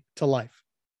legacy to life.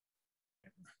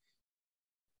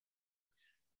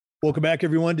 Welcome back,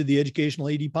 everyone, to the Educational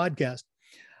AD Podcast.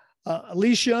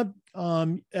 Alicia,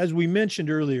 as we mentioned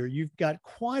earlier, you've got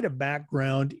quite a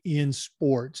background in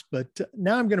sports, but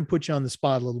now I'm going to put you on the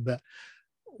spot a little bit.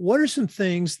 What are some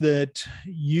things that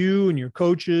you and your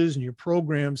coaches and your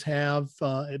programs have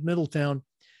at Middletown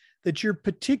that you're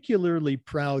particularly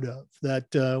proud of,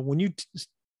 that when you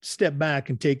step back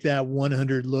and take that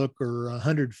 100 look or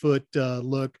 100-foot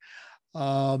look,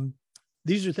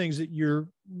 these are things that you're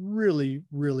really,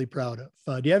 really proud of.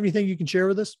 Do you have anything you can share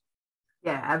with us?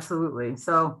 Yeah, absolutely.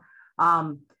 So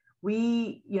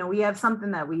we have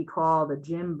something that we call the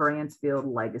Jim Bransfield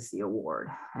Legacy Award.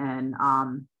 And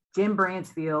Jim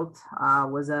Bransfield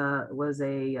was a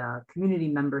community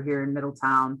member here in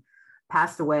Middletown,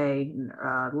 passed away in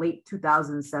late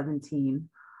 2017.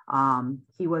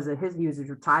 He was a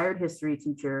retired history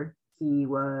teacher. He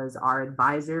was our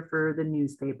advisor for the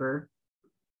newspaper.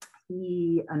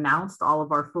 He announced all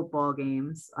of our football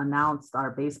games, announced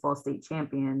our baseball state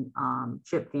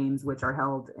championship games, which are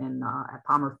held at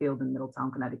Palmer Field in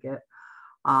Middletown, Connecticut.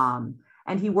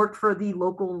 And he worked for the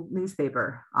local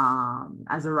newspaper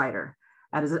as a writer,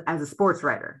 as a sports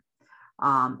writer.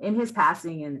 In his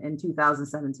passing in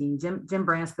 2017, Jim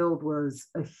Bransfield was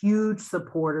a huge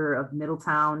supporter of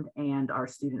Middletown and our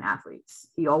student athletes.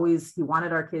 He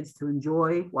wanted our kids to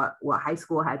enjoy what high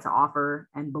school had to offer,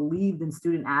 and believed in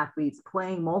student athletes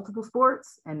playing multiple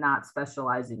sports and not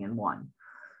specializing in one.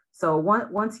 So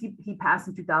once he passed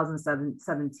in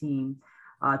 2017,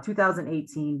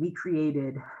 2018, we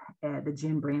created the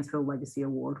Jim Bransfield Legacy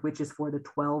Award, which is for the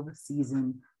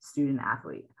 12-season student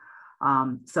athlete.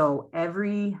 So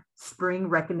every spring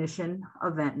recognition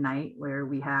event night, where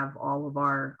we have all of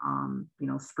our,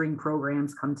 spring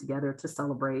programs come together to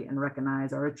celebrate and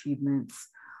recognize our achievements,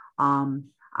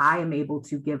 I am able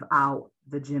to give out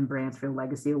the Jim Bransfield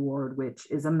Legacy Award, which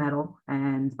is a medal.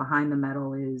 And behind the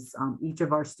medal is each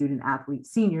of our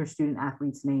senior student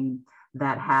athletes' name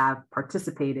that have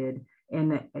participated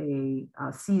in a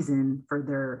season for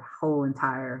their whole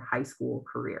entire high school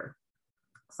career.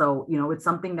 So, it's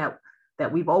something that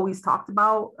we've always talked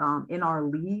about in our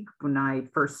league. When I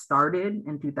first started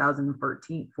in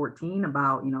 2014,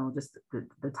 about, just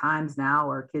the times now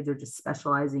our kids are just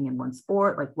specializing in one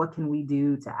sport. Like, what can we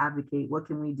do to advocate? What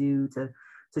can we do to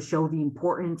show the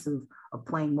importance of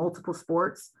playing multiple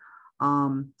sports?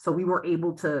 So we were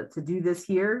able to do this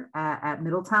here at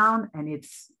Middletown, and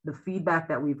it's the feedback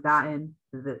that we've gotten,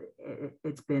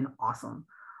 it's been awesome.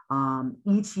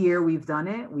 Each year we've done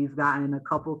it, we've gotten a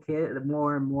couple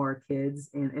more and more kids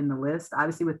in the list.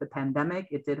 Obviously, with the pandemic,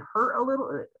 it did hurt a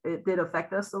little, it did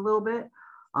affect us a little bit,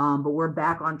 but we're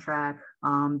back on track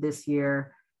this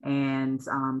year, and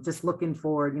just looking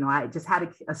forward. I just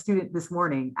had a student this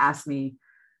morning ask me,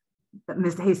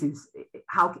 Mr. Jesus,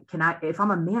 how can I, if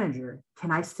I'm a manager, can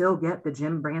I still get the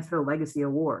Jim Bransfield Legacy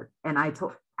Award? And I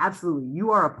told, absolutely,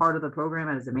 you are a part of the program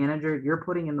as a manager. You're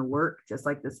putting in the work, just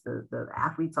like the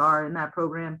athletes are in that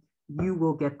program. You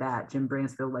will get that Jim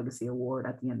Bransfield Legacy Award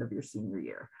at the end of your senior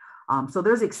year. So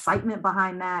there's excitement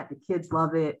behind that. The kids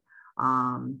love it.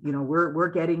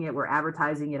 We're getting it. We're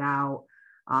advertising it out.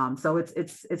 So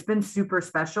it's been super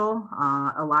special.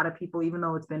 A lot of people, even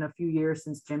though it's been a few years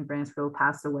since Jim Bransfield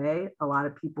passed away, a lot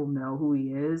of people know who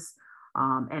he is.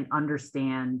 and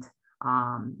understand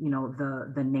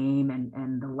the name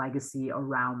and the legacy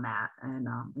around that, and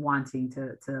wanting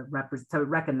to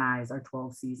recognize our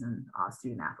 12 season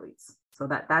student athletes. So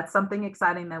that's something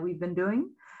exciting that we've been doing.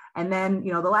 And then,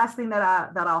 the last thing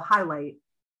that I'll highlight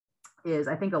is,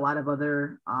 I think a lot of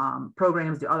other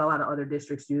programs do, a lot of other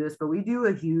districts do this, but we do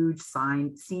a huge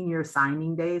senior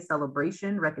signing day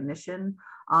celebration recognition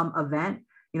event.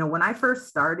 When I first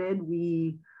started,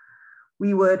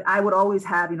 I would always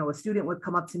have, a student would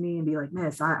come up to me and be like,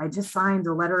 "Miss, I just signed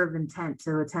a letter of intent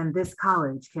to attend this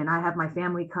college. Can I have my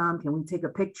family come? Can we take a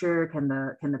picture? Can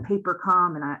the paper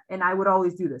come?" And I would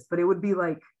always do this, but it would be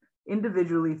like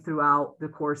individually throughout the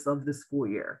course of the school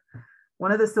year.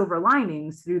 One of the silver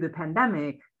linings through the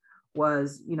pandemic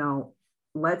was,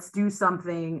 let's do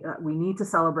something. We need to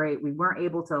celebrate. We weren't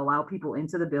able to allow people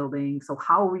into the building. So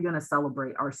how are we going to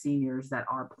celebrate our seniors that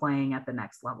are playing at the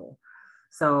next level?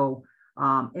 So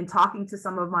in talking to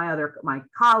some of my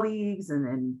colleagues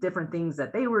and different things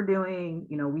that they were doing,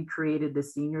 we created the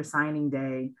senior signing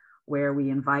day where we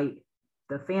invite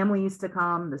the families to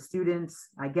come, the students.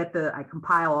 I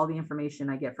compile all the information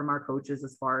I get from our coaches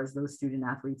as far as those student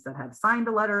athletes that have signed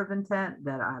a letter of intent,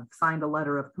 that have signed a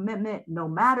letter of commitment, no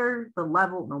matter the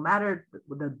level, no matter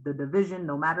the division,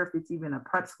 no matter if it's even a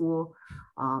prep school,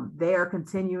 they are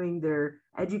continuing their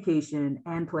education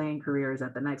and playing careers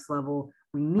at the next level.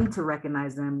 We need to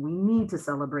recognize them. We need to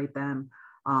celebrate them.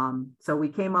 So we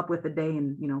came up with a day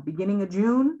in, beginning of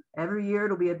June. Every year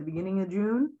it'll be at the beginning of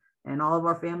June, and all of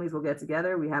our families will get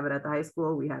together. We have it at the high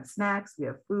school. We have snacks, we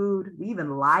have food. We even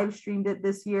live streamed it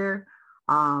this year.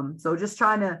 So just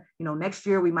trying to, next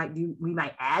year we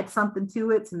might add something to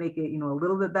it to make it, a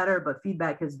little bit better, but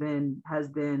feedback has been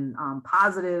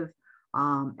positive.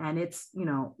 And it's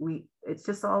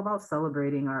just all about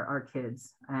celebrating our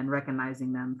kids and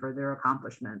recognizing them for their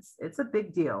accomplishments. It's a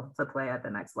big deal to play at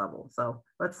the next level. So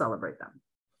let's celebrate them.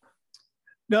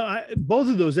 No, both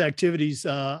of those activities,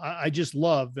 I just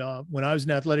love. When I was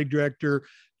an athletic director,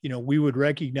 we would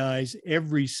recognize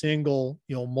every single,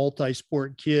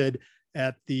 multi-sport kid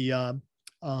at the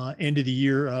end of the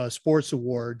year sports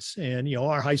awards. And,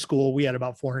 our high school, we had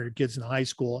about 400 kids in the high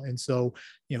school. And so,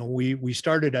 we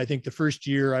started, I think the first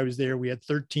year I was there, we had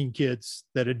 13 kids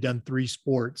that had done 3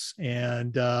 sports.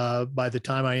 And by the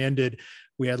time I ended,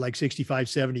 we had like 65,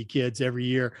 70 kids every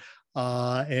year.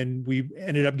 And we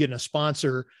ended up getting a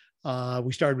sponsor.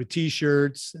 We started with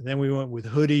t-shirts, and then we went with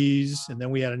hoodies, and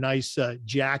then we had a nice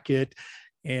jacket.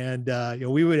 And,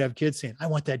 we would have kids saying, "I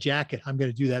want that jacket. I'm going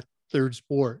to do that third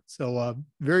sport." So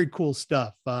very cool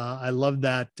stuff. I love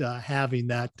that, having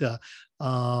that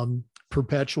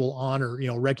perpetual honor,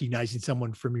 recognizing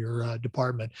someone from your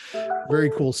department. Very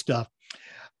cool stuff.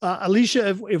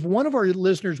 Alicia, if one of our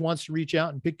listeners wants to reach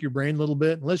out and pick your brain a little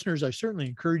bit, and listeners, I certainly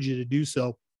encourage you to do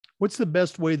so. What's the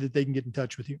best way that they can get in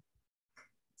touch with you?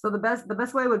 So the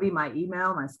best way would be my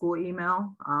email, my school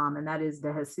email, and that is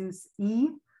DeJesus E.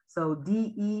 So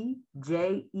DEJESUSE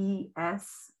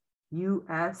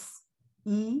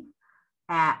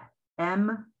at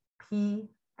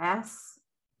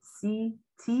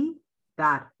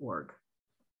mpsct.org.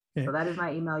 Okay. So that is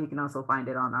my email. You can also find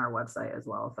it on our website as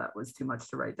well, if that was too much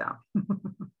to write down.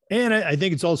 And I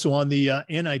think it's also on the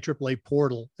NIAAA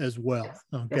portal as well. Yes.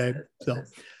 Okay.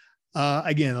 Yes,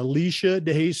 again, Alicia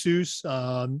DeJesus,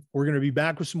 we're going to be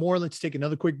back with some more. Let's take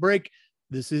another quick break.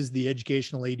 This is the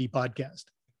Educational AD Podcast.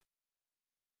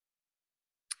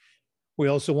 We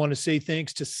also want to say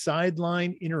thanks to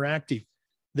Sideline Interactive.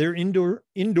 Their indoor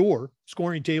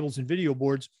scoring tables and video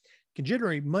boards can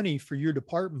generate money for your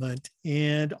department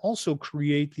and also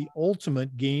create the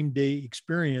ultimate game day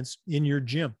experience in your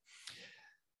gym.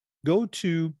 Go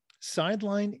to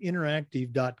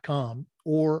sidelineinteractive.com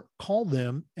or call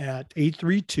them at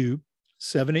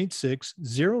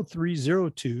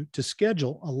 832-786-0302 to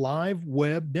schedule a live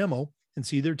web demo and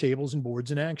see their tables and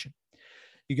boards in action.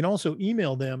 You can also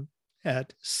email them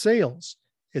at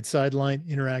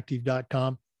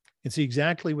sales@sidelineinteractive.com and see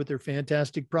exactly what their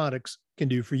fantastic products can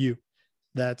do for you.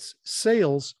 That's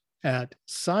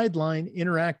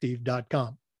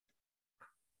sales@sidelineinteractive.com.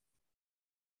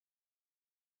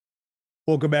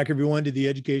 Welcome back, everyone, to the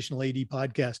Educational AD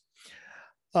Podcast.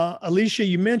 Alicia,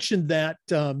 you mentioned that,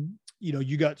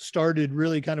 you got started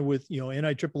really kind of with,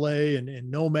 NIAAA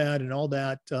and Nomad and all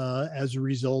that as a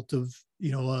result of,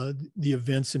 the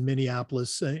events in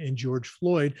Minneapolis and George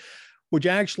Floyd, which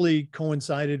actually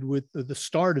coincided with the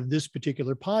start of this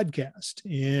particular podcast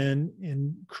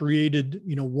and created,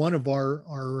 one of our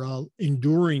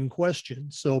enduring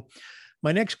questions. So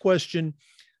my next question,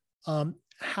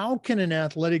 how can an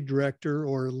athletic director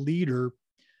or a leader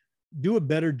do a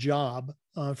better job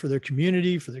for their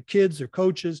community, for their kids, their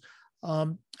coaches?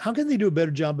 How can they do a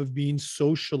better job of being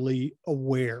socially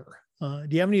aware? Do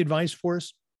you have any advice for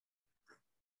us?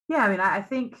 Yeah, I mean, I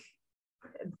think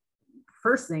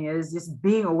first thing is just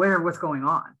being aware of what's going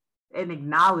on and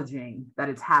acknowledging that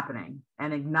it's happening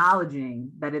and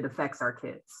acknowledging that it affects our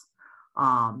kids.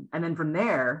 And then from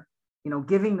there,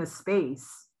 giving the space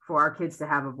for our kids to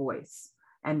have a voice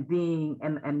and being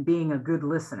a good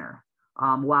listener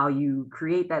while you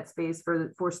create that space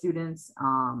for students,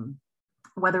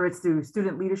 whether it's through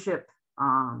student leadership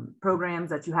programs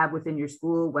that you have within your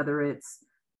school, whether it's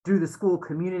through the school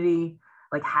community,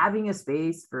 like having a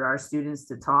space for our students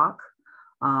to talk.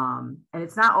 And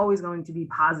it's not always going to be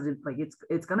positive. Like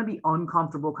it's going to be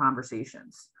uncomfortable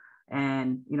conversations.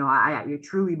 And, I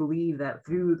truly believe that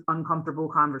through uncomfortable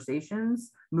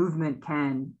conversations, movement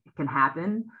can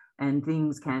happen and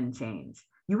things can change.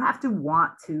 You have to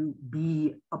want to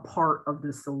be a part of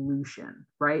the solution,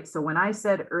 right? So when I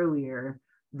said earlier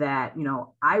that,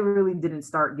 I really didn't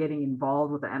start getting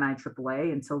involved with the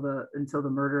NIAAA until the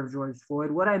murder of George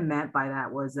Floyd, what I meant by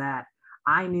that was that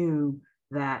I knew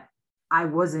that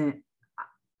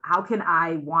how can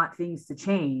I want things to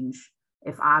change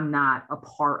if I'm not a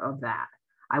part of that?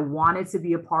 I wanted to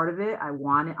be a part of it. I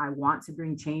want to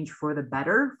bring change for the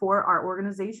better for our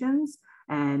organizations.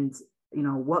 And,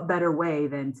 what better way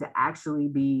than to actually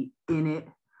be in it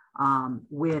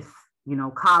with,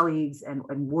 colleagues and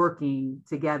working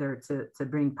together to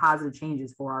bring positive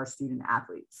changes for our student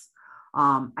athletes.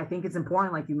 I think it's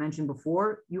important, like you mentioned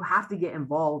before, you have to get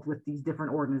involved with these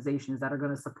different organizations that are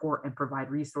going to support and provide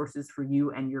resources for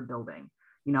you and your building.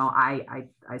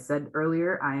 I said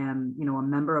earlier, I am,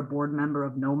 a board member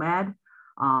of Nomad.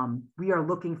 We are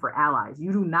looking for allies.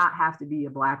 You do not have to be a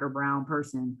Black or brown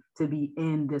person to be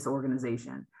in this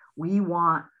organization. We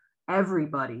want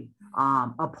everybody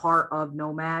a part of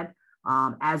Nomad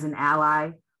as an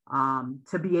ally,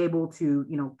 to be able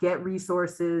to, get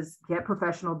resources, get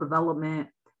professional development,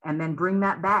 and then bring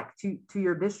that back to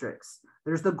your districts.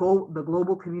 There's the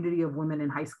Global Community of Women in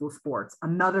High School Sports,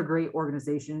 another great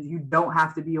organization. You don't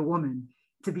have to be a woman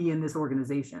to be in this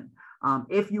organization.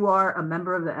 If you are a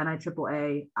member of the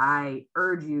NIAAA, I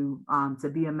urge you to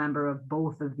be a member of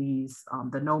both of these,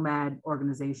 the Nomad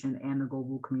organization and the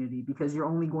Global Community, because you're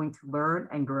only going to learn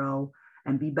and grow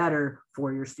and be better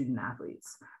for your student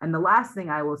athletes. And the last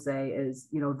thing I will say is,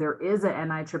 there is an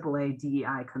NIAAA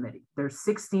DEI committee. There's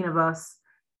 16 of us.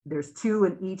 There's 2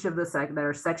 in each of the that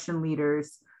are section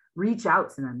leaders. Reach out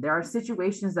to them. There are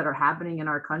situations that are happening in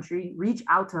our country. Reach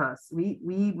out to us.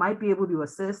 We might be able to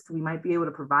assist. We might be able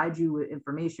to provide you with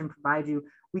information,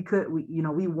 we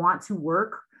want to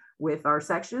work with our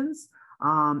sections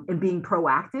in being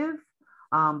proactive,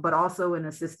 but also in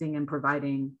assisting and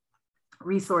providing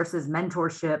resources,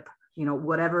 mentorship,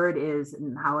 whatever it is,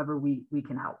 and however we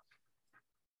can help.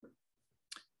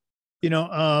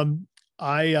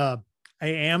 I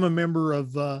am a member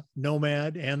of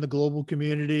Nomad and the Global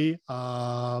Community.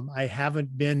 I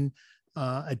haven't been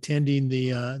attending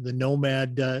the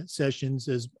Nomad sessions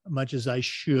as much as I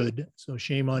should, so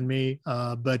shame on me.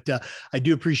 But I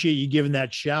do appreciate you giving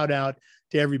that shout out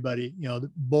to everybody.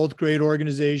 Both great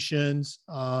organizations,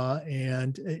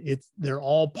 and they're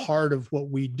all part of what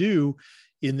we do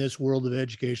in this world of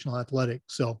educational athletics.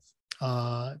 So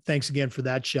thanks again for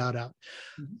that shout out.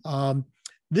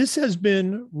 This has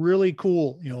been really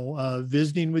cool,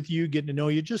 visiting with you, getting to know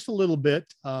you just a little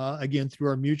bit, again, through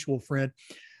our mutual friend.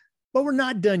 But we're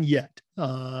not done yet.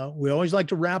 We always like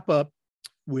to wrap up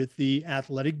with the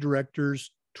Athletic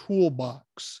Director's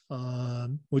Toolbox,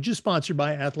 which is sponsored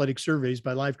by Athletic Surveys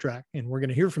by Lifetrack. And we're going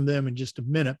to hear from them in just a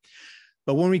minute.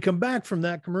 But when we come back from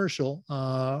that commercial,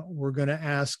 we're going to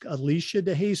ask Alicia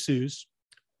DeJesus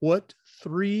what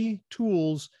 3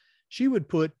 tools she would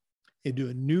put into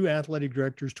a new athletic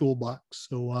director's toolbox.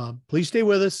 So please stay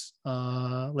with us.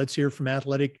 Let's hear from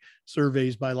Athletic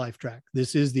Surveys by Lifetrack.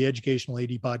 This is the Educational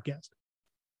AD Podcast.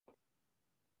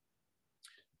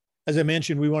 As I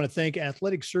mentioned, we want to thank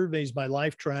Athletic Surveys by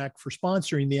Lifetrack for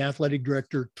sponsoring the Athletic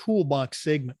Director Toolbox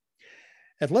segment.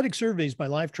 Athletic Surveys by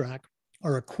Lifetrack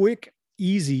are a quick,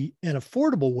 easy, and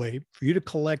affordable way for you to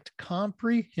collect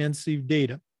comprehensive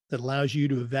data that allows you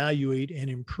to evaluate and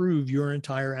improve your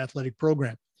entire athletic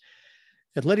program.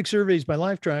 Athletic Surveys by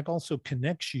Lifetrack also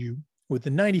connects you with the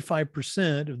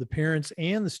 95% of the parents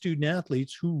and the student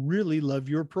athletes who really love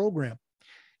your program.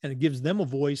 And it gives them a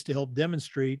voice to help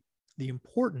demonstrate the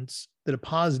importance that a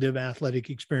positive athletic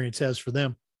experience has for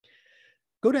them.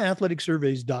 Go to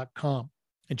athleticsurveys.com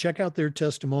and check out their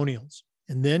testimonials,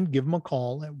 and then give them a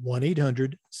call at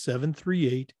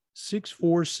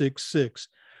 1-800-738-6466,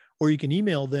 or you can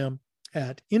email them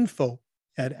at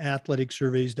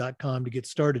info@athleticsurveys.com to get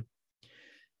started.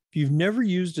 If you've never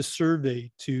used a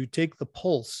survey to take the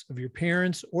pulse of your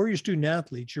parents or your student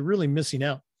athletes, you're really missing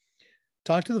out.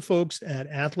 Talk to the folks at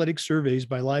Athletic Surveys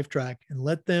by Lifetrack and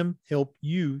let them help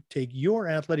you take your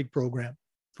athletic program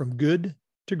from good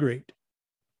to great.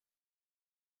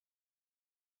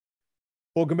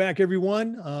 Welcome back,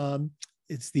 everyone.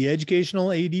 It's the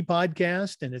Educational AD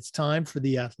Podcast, and it's time for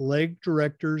the Athletic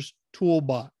Director's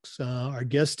Toolbox. Our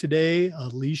guest today,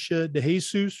 Alicia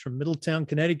DeJesus from Middletown,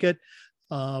 Connecticut.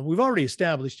 We've already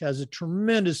established has a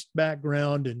tremendous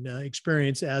background and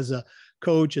experience as a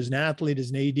coach, as an athlete,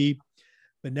 as an AD.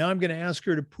 But now I'm going to ask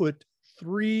her to put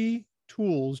 3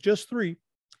 tools, just 3,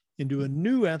 into a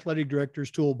new athletic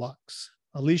director's toolbox.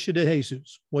 Alicia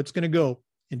DeJesus, what's going to go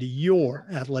into your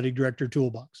athletic director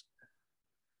toolbox?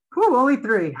 Whew, only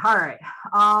 3. All right.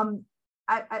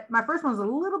 My first one's a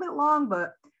little bit long,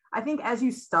 but I think as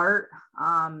you start,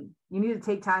 you need to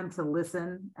take time to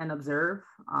listen and observe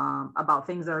about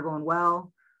things that are going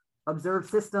well, observe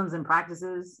systems and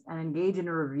practices, and engage in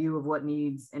a review of what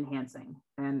needs enhancing,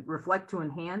 and reflect to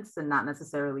enhance and not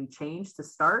necessarily change to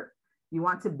start. You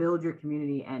want to build your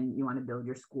community and you want to build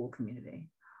your school community.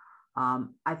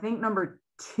 I think number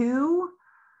 2,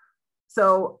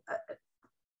 so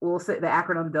we'll say the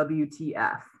acronym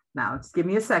WTF. Now, just give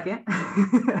me a second.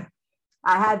 I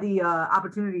had the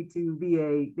opportunity to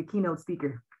be the keynote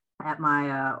speaker at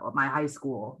my high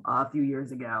school a few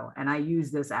years ago, and I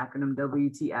used this acronym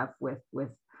WTF with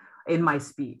in my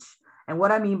speech. And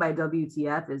what I mean by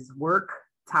WTF is work,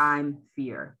 time,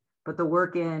 fear. Put the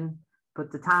work in,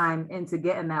 put the time into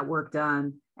getting that work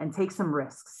done, and take some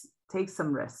risks. Take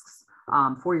some risks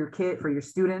for your kid, for your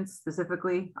students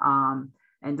specifically, and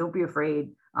don't be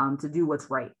afraid to do what's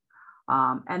right.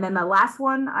 And then the last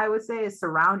one I would say is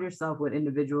surround yourself with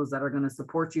individuals that are going to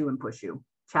support you and push you,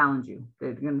 challenge you.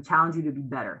 They're going to challenge you to be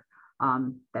better,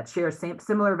 that share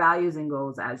similar values and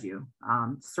goals as you.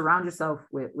 Surround yourself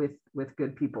with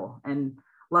good people. And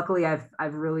luckily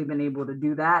I've really been able to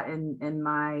do that in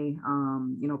my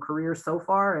career so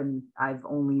far, and I've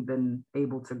only been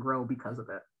able to grow because of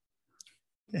it.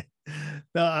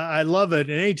 No, I love it.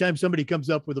 And anytime somebody comes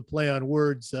up with a play on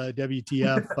words,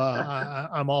 WTF,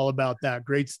 I'm all about that.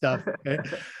 Great stuff. Okay.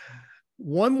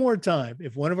 One more time,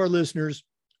 if one of our listeners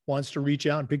wants to reach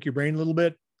out and pick your brain a little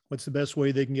bit, what's the best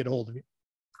way they can get a hold of you?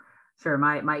 Sure.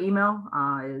 My email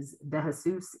is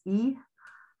DeJesus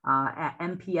at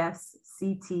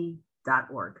mpsct.org.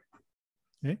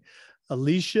 Okay.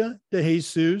 Alicia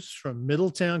DeJesus from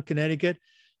Middletown, Connecticut.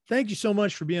 Thank you so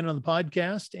much for being on the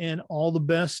podcast, and all the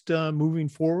best moving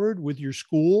forward with your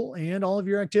school and all of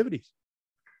your activities.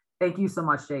 Thank you so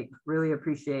much, Jake. Really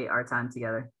appreciate our time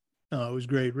together. Oh, it was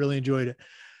great. Really enjoyed it.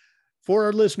 For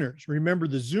our listeners, remember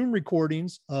the Zoom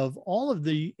recordings of all of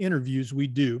the interviews we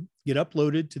do get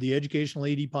uploaded to the Educational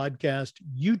AD Podcast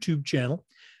YouTube channel.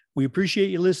 We appreciate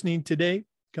you listening today.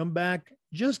 Come back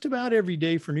just about every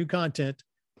day for new content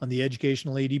on the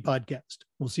Educational AD Podcast.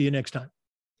 We'll see you next time.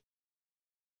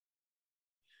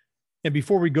 And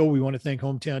before we go, we want to thank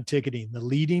Hometown Ticketing, the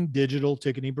leading digital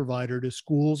ticketing provider to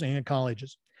schools and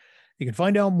colleges. You can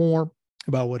find out more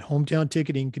about what Hometown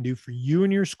Ticketing can do for you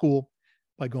and your school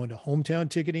by going to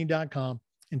hometownticketing.com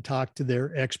and talk to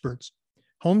their experts.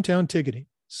 Hometown Ticketing,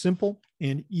 simple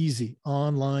and easy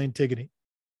online ticketing.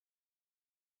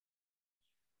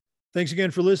 Thanks again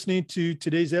for listening to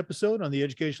today's episode on the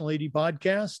Educational AD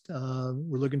Podcast.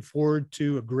 We're looking forward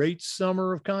to a great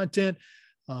summer of content.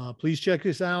 Please check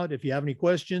us out. If you have any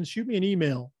questions, shoot me an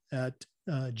email at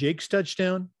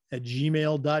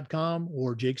jakestouchdown@gmail.com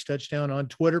or Jake's Touchdown on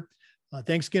Twitter.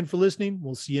 Thanks again for listening.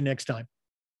 We'll see you next time.